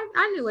 girl.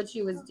 I knew what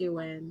she was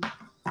doing.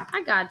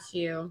 I got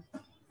you.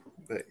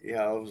 But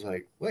yeah, I was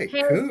like, wait,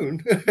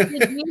 coon?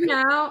 Did you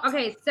know?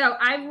 Okay, so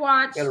I've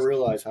watched. You gotta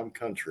realize I'm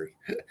country.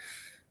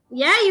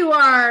 Yeah, you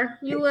are.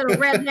 You little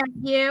redneck,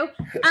 you.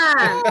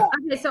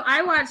 Okay, so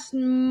I watched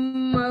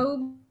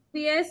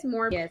Morbius,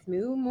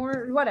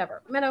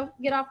 whatever. I'm gonna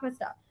get off my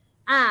stuff.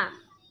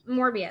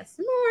 Morbius.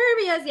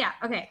 Yeah.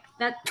 Okay,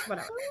 that's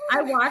whatever.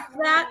 I watched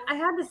that. I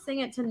had to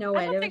sing it to know it.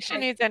 I don't think she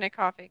needs any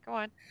coffee. Go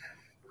on.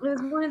 It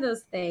was one of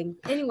those things.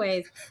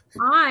 Anyways,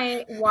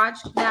 I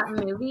watched that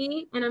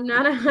movie, and I'm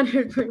not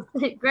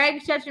 100%.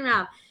 Greg, shut your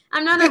mouth.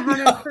 I'm not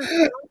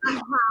 100%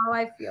 on how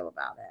I feel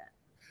about it.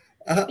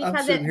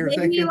 Because it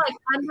made me like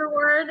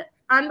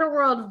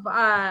underworld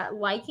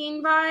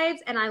liking vibes,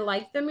 and I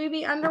like the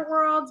movie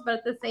Underworlds, but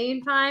at the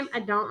same time,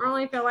 I don't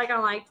really feel like I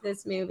liked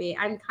this movie.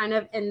 I'm kind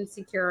of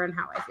insecure in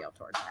how I feel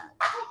towards that.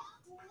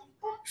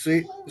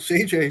 See,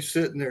 CJ's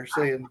sitting there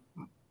saying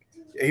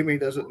Amy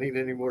doesn't need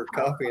any more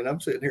coffee, and I'm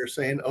sitting here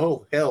saying,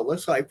 oh, hell,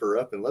 let's hype her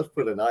up and let's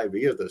put an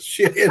IV of this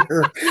shit in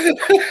her. I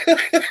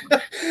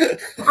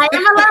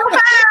am a little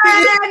fun.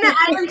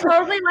 I am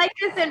totally like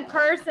this in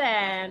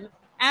person.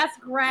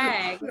 Ask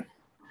Greg.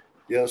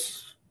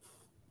 Yes.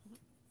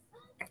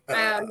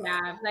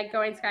 Yeah, like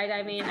going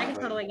skydiving. I can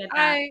totally get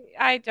that.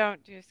 I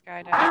don't do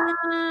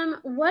skydiving.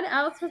 What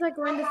else was I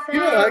going to say?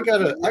 Yeah, I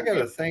got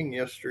a thing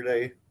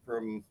yesterday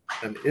from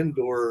an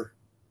indoor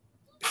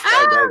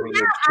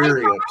skydiving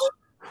experience.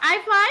 I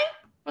fly?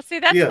 Well, see,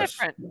 that's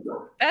different.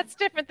 That's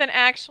different than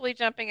actually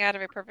jumping out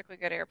of a perfectly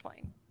good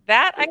airplane.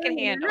 That I can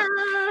handle.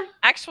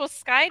 Actual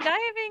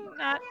skydiving,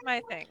 not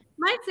my thing.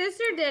 My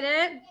sister did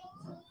it.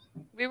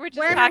 We were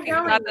just talking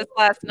about this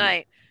last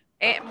night.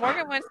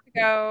 Morgan wants to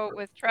go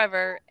with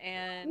Trevor,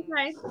 and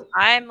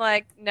I'm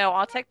like, no,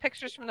 I'll take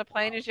pictures from the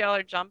plane as y'all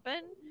are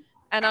jumping,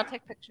 and I'll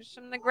take pictures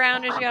from the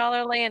ground as y'all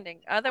are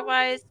landing.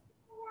 Otherwise,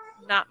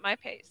 not my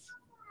pace.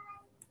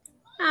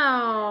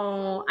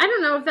 Oh, I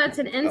don't know if that's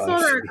an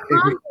insult or a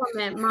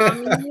compliment,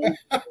 Mommy.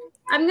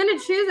 I'm going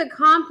to choose a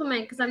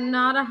compliment because I'm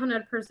not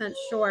 100%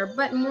 sure.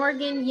 But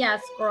Morgan,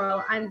 yes,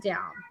 girl, I'm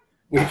down.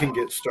 We can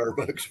get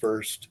Starbucks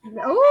first.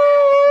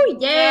 Oh,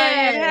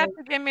 yeah. You have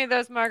to give me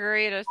those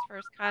margaritas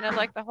first, kind of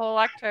like the whole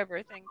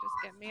October thing. Just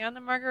get me on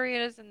the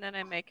margaritas, and then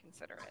I may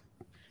consider it.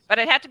 But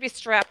I'd have to be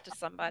strapped to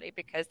somebody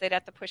because they'd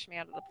have to push me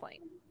out of the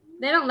plane.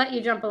 They don't let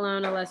you jump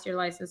alone unless you're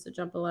licensed to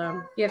jump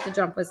alone. You have to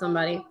jump with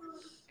somebody.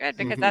 Good,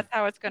 because that's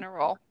how it's going to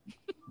roll.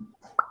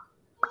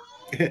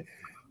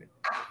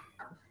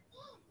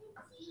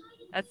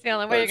 That's the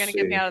only way you're going to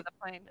get me out of the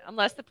plane.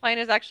 Unless the plane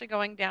is actually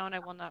going down, I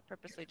will not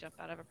purposely jump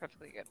out of a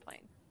perfectly good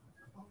plane.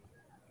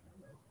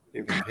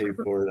 You can pay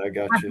for it. I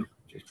got you.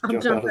 Just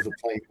jump out of the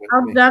plane.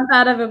 I'll jump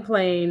out of a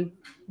plane.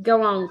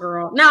 Go on,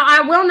 girl. Now,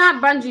 I will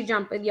not bungee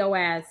jump with your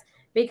ass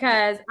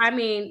because, I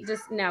mean,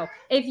 just no.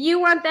 If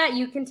you want that,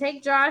 you can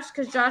take Josh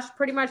because Josh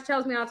pretty much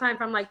tells me all the time,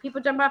 if I'm like,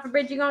 people jump off a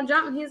bridge, you going to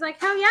jump? And he's like,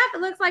 hell yeah, if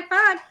it looks like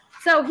fun.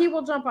 So he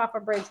will jump off a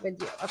bridge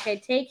with you. Okay,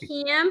 take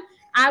him.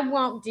 I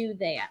won't do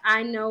that.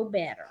 I know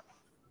better.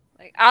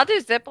 Like, I'll do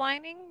zip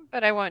lining,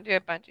 but I won't do a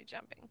bungee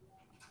jumping.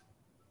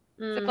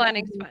 Zip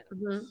lining's fun.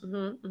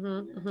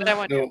 But I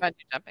won't do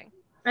bungee jumping.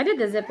 I did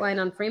the zip line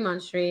on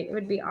Fremont Street. It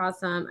would be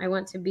awesome. I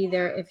want to be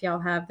there if y'all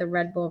have the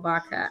Red Bull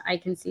vodka. I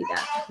can see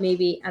that.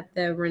 Maybe at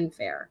the Ren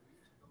Fair.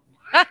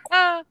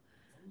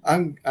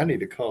 I need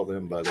to call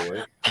them, by the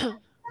way.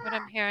 What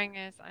I'm hearing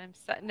is I'm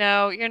set.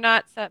 No, you're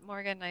not set,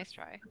 Morgan. Nice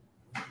try.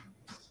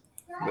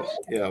 But,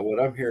 yeah,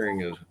 what I'm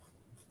hearing is,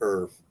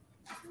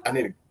 I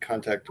need to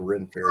contact the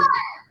Ren Fair.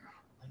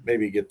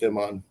 Maybe get them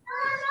on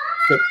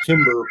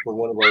September for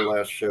one of our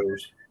last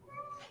shows.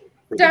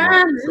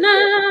 Not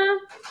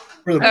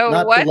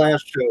the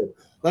last show.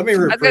 Let me rephrase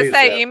that. I was going to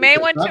say, you may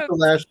want to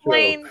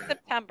explain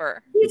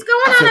September. He's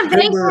going on a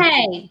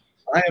vacation.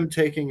 I am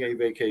taking a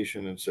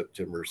vacation in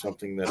September,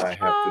 something that I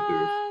have to do.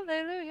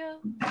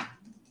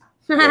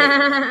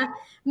 Hallelujah.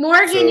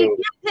 Morgan, you can't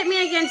pit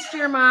me against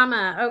your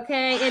mama,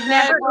 okay? It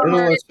never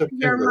goes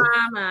your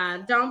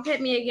mama. Don't pit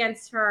me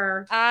against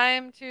her.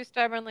 I'm too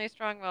stubbornly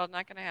strong-willed.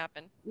 Not going to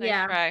happen.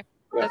 Nice try.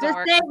 Just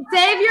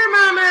save your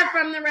mama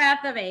from the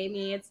wrath of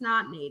Amy. It's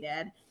not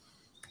needed.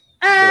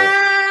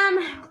 From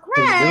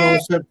middle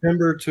of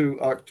September to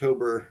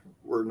October,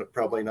 we're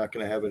probably not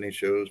going to have any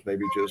shows.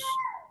 Maybe just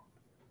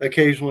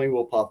occasionally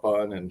we'll pop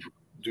on and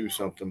do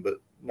something, but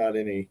not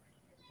any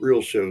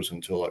real shows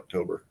until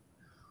October.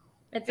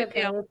 It's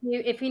okay.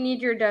 If you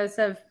need your dose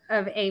of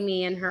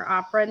Amy and her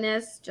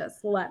opera-ness,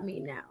 just let me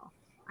know.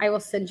 I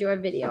will send you a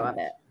video of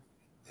it.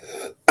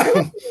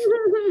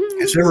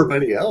 It's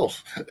everybody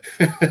else.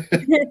 I'm just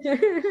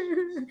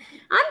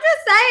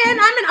saying,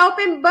 I'm an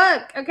open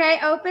book, okay?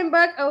 Open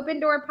book, open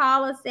door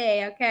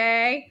policy,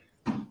 okay?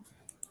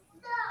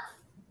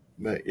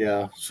 But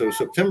yeah, so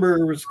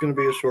September is going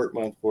to be a short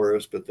month for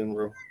us, but then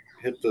we'll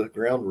hit the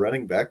ground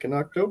running back in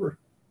October.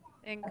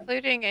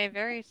 Including a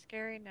very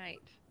scary night.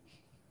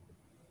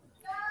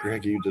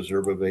 Greg, you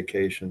deserve a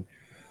vacation.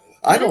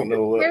 I don't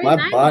know what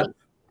my body.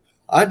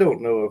 I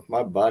don't know if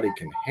my body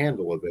can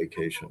handle a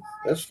vacation.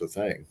 That's the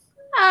thing.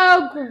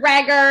 Oh,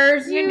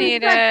 Gregors, you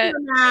need it.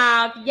 Your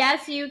mouth.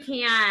 Yes, you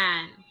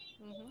can.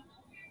 Mm-hmm.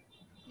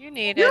 You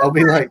need it. I'll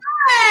be like,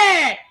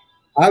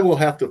 I will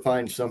have to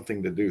find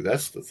something to do.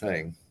 That's the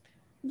thing.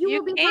 You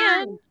will be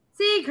fine.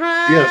 See,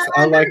 yes,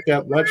 I like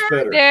that much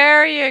better.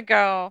 There you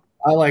go.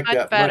 I like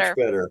that much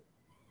better.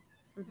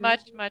 Mm-hmm.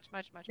 Much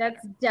better.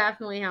 That's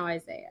definitely how I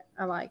say it.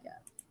 I like it.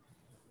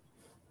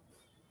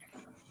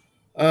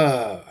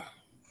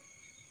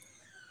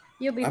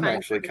 You'll be I'm fine.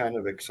 actually kind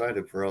of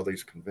excited for all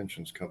these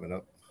conventions coming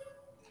up.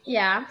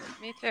 Yeah.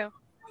 Me too.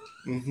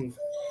 Mm-hmm.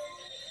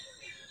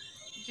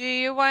 Do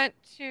you want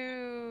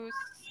to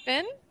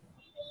spin?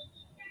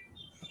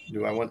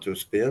 Do I want to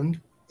spin?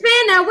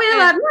 Spin a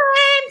wheel of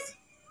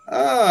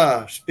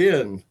names.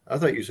 Spin. I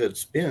thought you said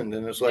spin,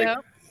 and it's like,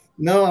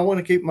 no, I want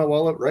to keep my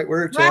wallet right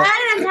where it's at.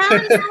 You're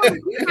going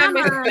to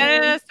be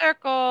spinning in a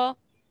circle.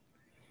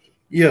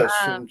 Yes,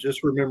 and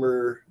just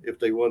remember, if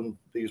they won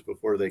these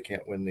before, they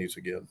can't win these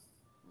again.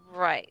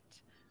 Right.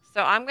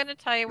 So I'm going to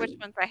tell you which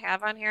ones I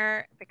have on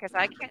here because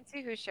I can't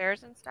see who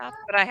shares and stuff,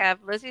 but I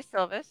have Lizzie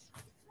Silvis.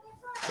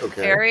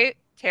 Okay.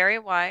 Terry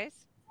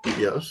Wise.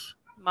 Yes.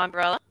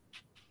 Mombrella.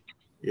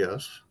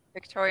 Yes.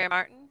 Victoria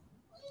Martin.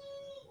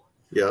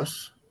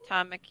 Yes.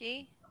 Tom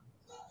McKee.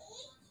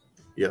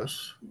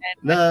 Yes.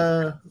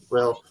 Nah.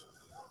 Well,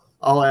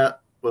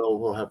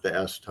 we'll have to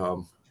ask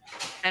Tom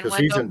because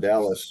he's in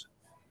Dallas.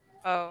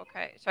 Oh,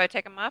 okay. So I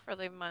take him off or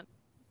leave him on?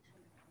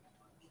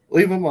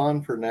 Leave him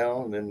on for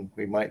now, and then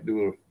we might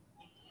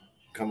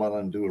come on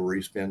and do a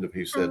respin if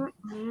he said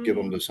give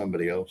them to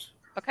somebody else.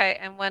 Okay,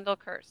 and Wendell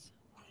Curse.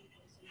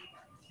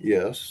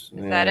 Yes.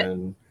 Is that it?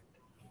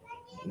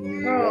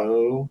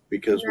 No,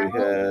 because we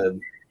had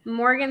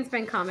Morgan's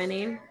been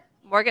commenting.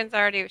 Morgan's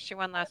she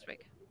won last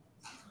week.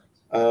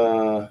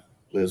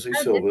 Lizzie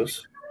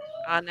Silvis.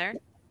 On there.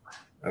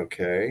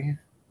 Okay.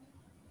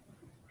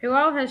 Who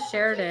all has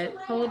shared it?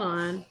 Hold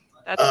on.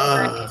 That's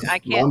I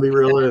can't. Mombi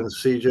Rilla and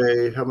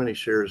CJ. How many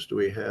shares do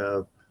we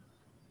have?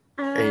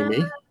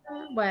 Amy.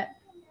 What?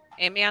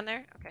 Amy on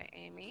there? Okay,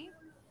 Amy.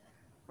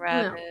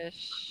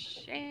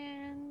 Ravish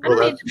and I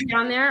don't need to be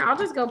on there. I'll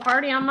just go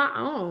party on my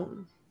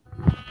own.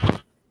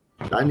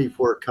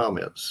 94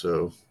 comments,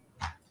 so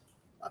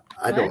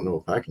I don't know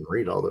if I can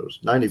read all those.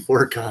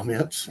 94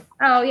 comments.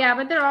 Oh yeah,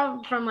 but they're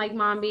all from like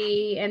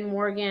Mombi and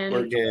Morgan.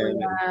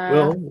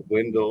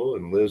 Wendell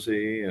and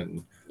Lizzie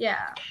and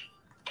yeah.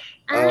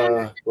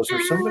 Was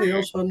there somebody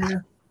else on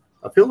there?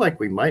 I feel like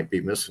we might be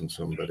missing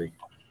somebody.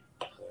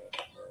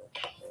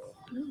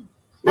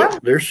 Well,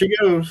 there she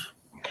goes.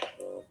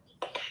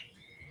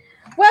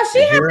 Well, she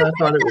has I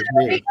thought it was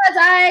me because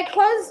I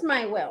closed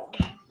my will.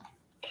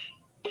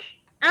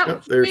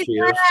 Oh, there she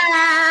is.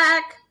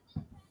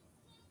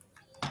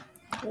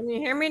 Can you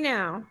hear me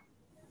now?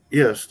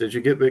 Yes. Did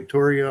you get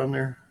Victoria on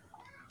there?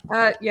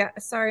 Yeah.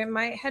 Sorry,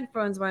 my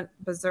headphones went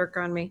berserk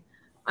on me.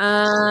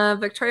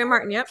 Victoria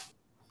Martin. Yep.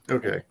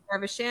 Okay.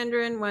 Ravish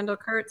Chandran, Wendell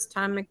Kurtz,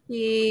 Tom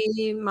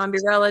McKee,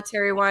 Mombirella,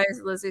 Terry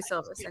Wise, Lizzie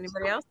Silvis.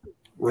 Anybody else?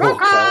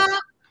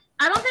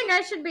 I don't think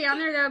I should be on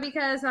there though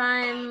because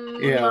I'm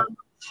on the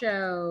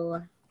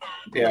show.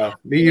 Yeah,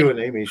 me, you, and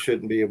Amy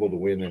shouldn't be able to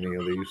win any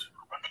of these.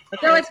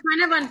 Okay. So it's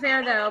kind of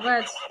unfair though,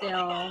 but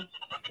still.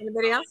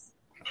 Anybody else?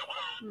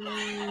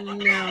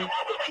 No.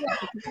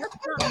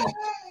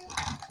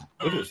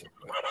 What is it?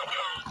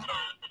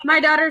 My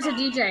daughter's a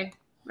DJ.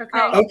 Okay.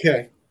 Oh,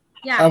 okay.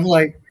 Yeah. I'm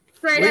like,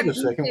 straight wait a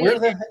second. Where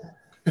the heck?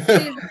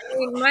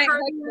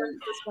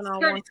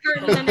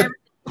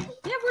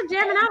 Yeah, we're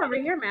jamming out over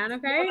here, man.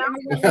 Okay. And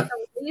we got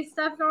some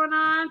stuff going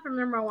on from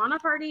the marijuana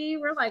party.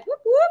 We're like, whoop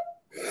whoop.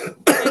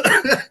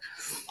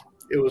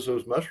 It was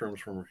those mushrooms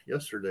from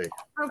yesterday.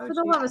 Oh, for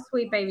the love of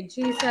sweet baby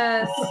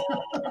Jesus.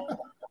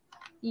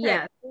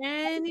 Yes.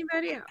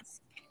 Anybody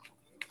else?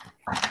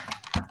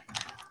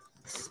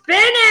 Spin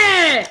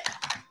it!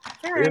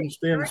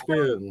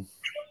 Spin.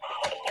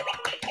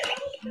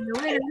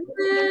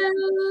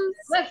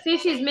 Look, see,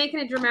 she's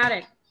making it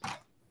dramatic.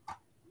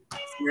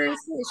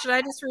 Seriously, should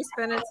I just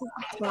respin it?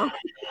 Well.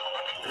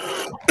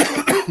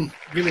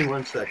 Give me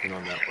 1 second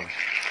on that one.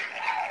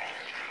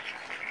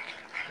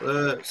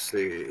 Let's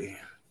see.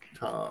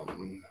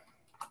 Tom.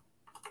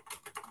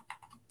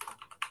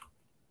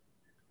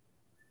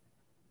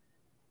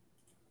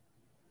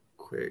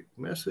 Quick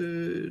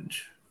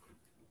message.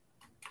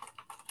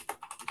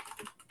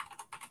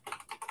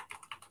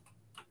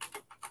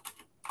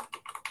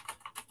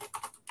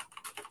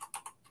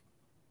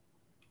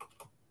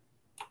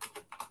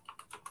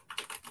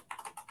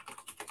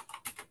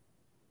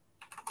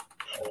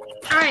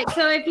 All right,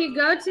 so if you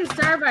go to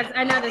Starbucks,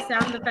 I know the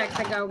sound effects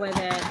that go with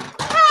it.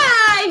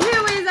 Hi,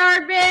 who is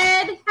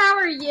Arvid? How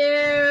are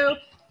you?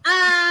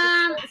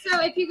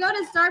 So if you go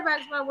to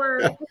Starbucks while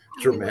we're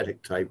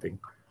dramatic typing.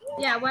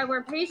 Yeah, while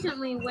we're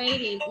patiently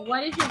waiting,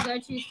 what is your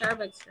go-to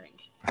Starbucks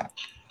drink?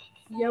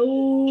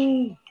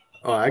 Yo.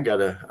 Oh, I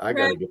gotta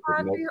get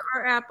the milk.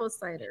 Or apple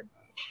cider.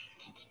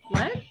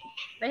 What?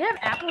 They have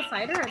apple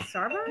cider at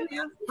Starbucks?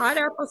 Yeah, hot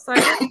apple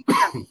cider.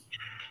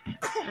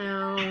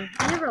 Oh,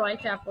 I never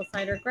liked apple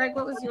cider. Greg,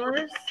 what was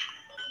yours?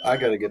 I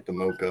gotta get the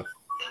mocha.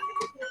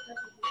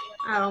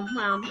 Oh,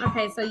 well,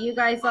 okay. So you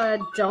guys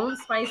don't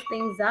spice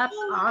things up,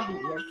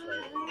 obviously.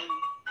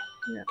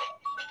 Yeah.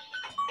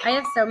 I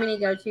have so many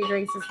go-to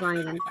drinks. It's not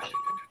even funny.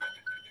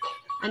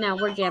 I know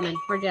we're jamming.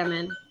 We're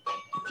jamming.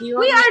 We are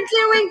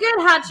doing good.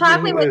 Hot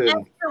chocolate with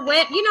extra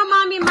whip. You know,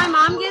 mommy, my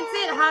mom gets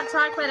it hot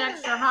chocolate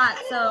extra hot.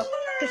 So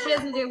because she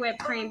doesn't do whipped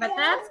cream, but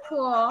that's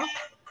cool.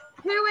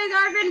 Who is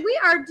Arvin? We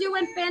are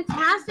doing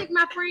fantastic,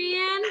 my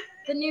friend.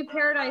 The new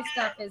Paradise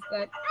stuff is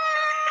good.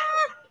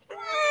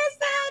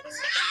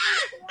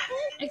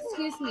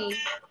 Excuse me.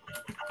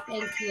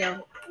 Thank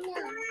you.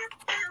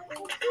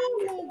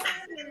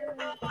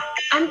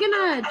 I'm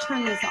gonna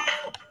turn this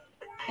off.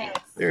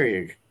 Thanks. There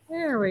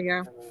we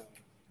go.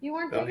 You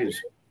weren't. Oh,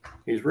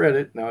 he's read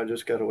it. Now I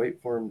just gotta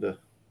wait for him to.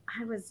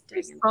 I was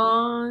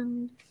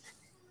respond.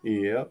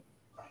 Yep.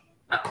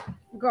 Oh,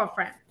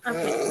 girlfriend.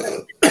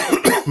 Okay.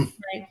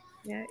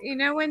 Yeah, you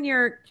know when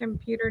your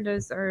computer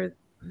does, or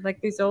like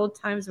these old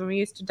times when we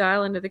used to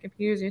dial into the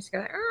computers, and you just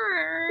go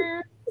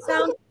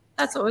sound.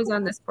 That's what was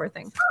on this poor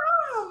thing.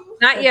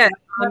 Not yet.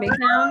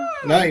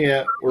 Not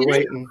yet. We're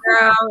waiting.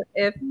 Figure out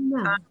if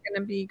not going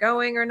to be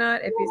going or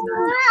not. If he's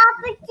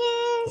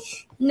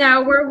not.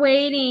 No, we're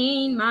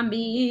waiting,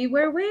 mommy.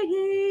 We're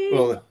waiting.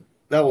 Well,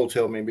 that will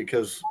tell me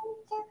because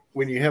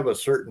when you have a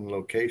certain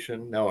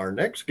location, now our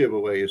next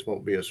giveaways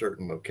won't be a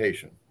certain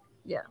location.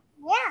 Yeah.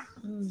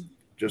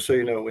 Just so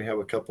you know, we have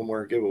a couple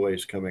more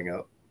giveaways coming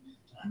up.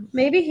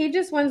 Maybe he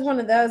just wins one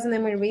of those, and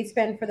then we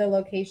spend for the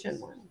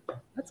location one.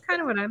 That's kind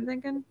of what I'm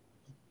thinking.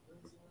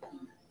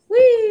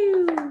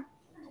 Woo! Can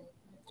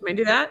we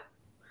do that?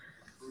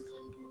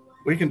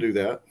 We can do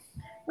that.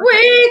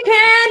 We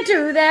can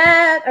do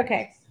that.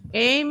 Okay.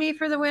 Amy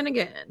for the win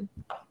again.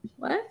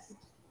 What?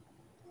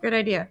 Good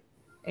idea.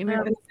 Amy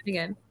for the win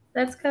again.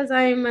 That's because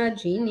I'm a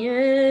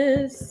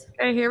genius.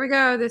 Okay, here we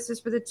go. This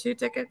is for the 2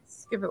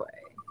 tickets giveaway.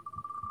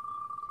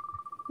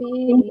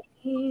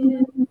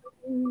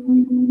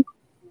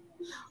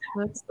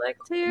 Looks like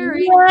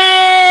Terry.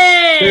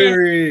 Yay!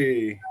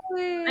 Terry.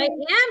 I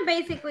am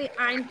basically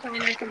Einstein.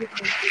 There we go.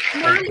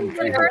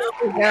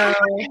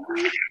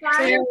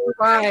 Terry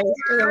Wise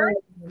for the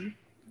win.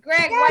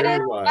 Greg,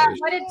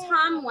 what did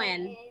Tom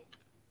win?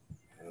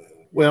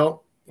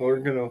 Well, we're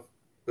going to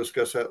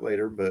discuss that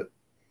later, but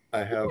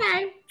I have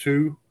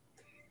two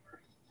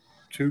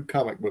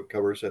comic book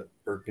covers that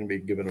are going to be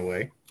given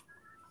away.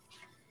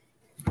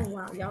 Oh,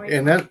 wow.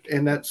 And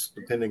that's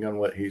depending on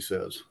what he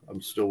says.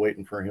 I'm still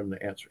waiting for him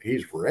to answer.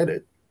 He's read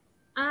it.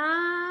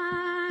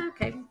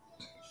 Okay.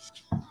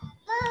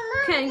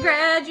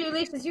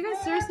 Congratulations. You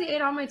guys seriously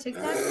ate all my Tic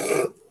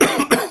Tacs?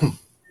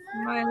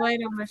 My light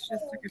almost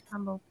just took a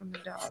tumble from the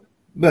dog.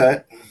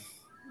 But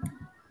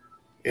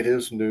it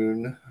is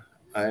noon.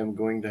 I am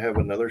going to have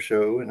another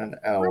show in an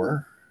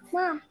hour.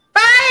 Bye,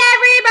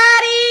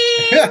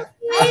 everybody!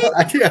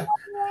 Yeah.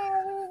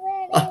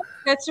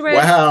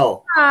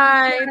 Wow.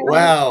 Bye.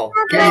 Wow.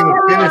 Can't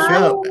even finish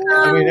up.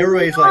 I mean,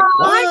 everybody's like,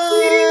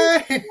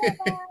 why? Hey,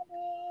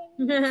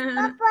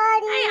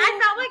 I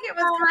felt like it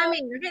was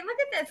coming. Okay, look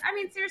at this. I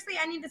mean, seriously,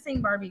 I need to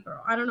sing Barbie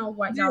Girl. I don't know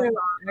what y'all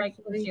like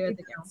to do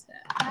against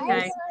it.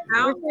 Okay.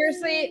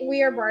 Seriously,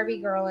 we are Barbie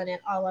Girl in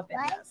it, all up in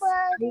this.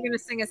 Are you going to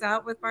sing us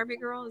out with Barbie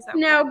Girl? Is that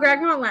no,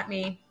 Greg won't let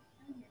me.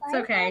 It's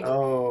okay.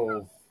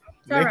 Oh.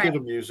 Make it a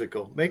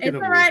musical. Make it a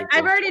musical. Right.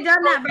 I've already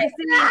done that by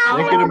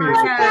singing. Make it a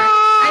musical.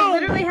 I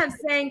literally have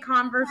sang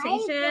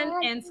Conversation,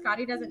 and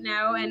Scotty doesn't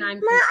know, and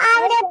I'm.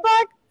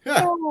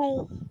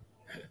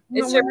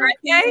 It's your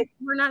birthday?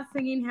 We're not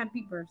singing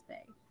Happy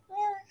Birthday.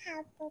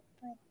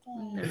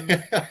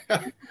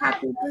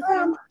 Happy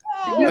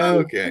birthday.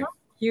 Okay.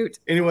 Cute.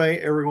 Anyway,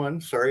 everyone,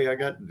 sorry I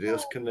got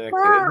disconnected.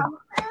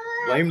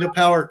 Blame the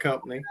power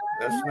company.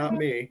 That's not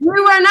me. You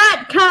are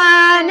not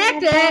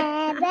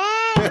connected.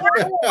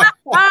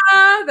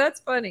 That's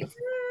funny.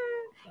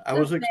 I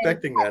was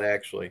expecting that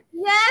actually.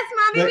 Yes,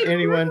 mommy. But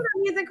anyway,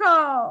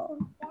 musical.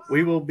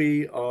 We will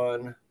be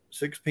on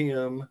 6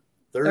 p.m.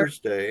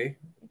 Thursday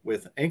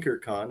with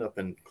AnchorCon up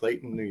in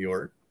Clayton, New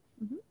York.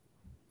 Mm-hmm.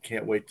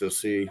 Can't wait to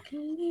see.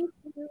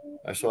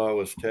 I saw I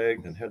was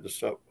tagged and had to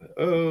stop.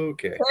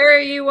 Okay.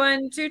 Terry, you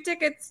won 2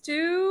 tickets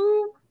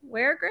to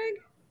where, Greg?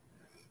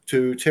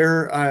 To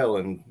Terror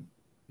Island,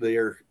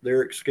 their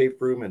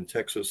escape room in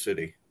Texas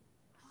City.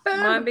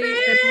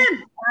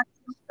 The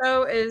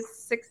show is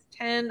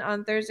 6:10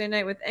 on Thursday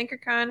night with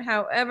AnchorCon.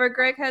 However,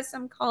 Greg has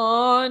some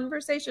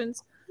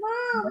conversations.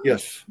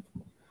 Yes.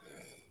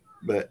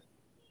 But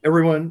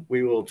everyone,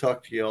 we will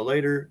talk to y'all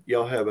later.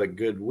 Y'all have a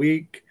good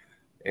week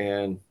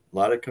and a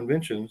lot of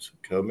conventions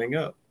coming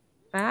up.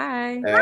 Bye.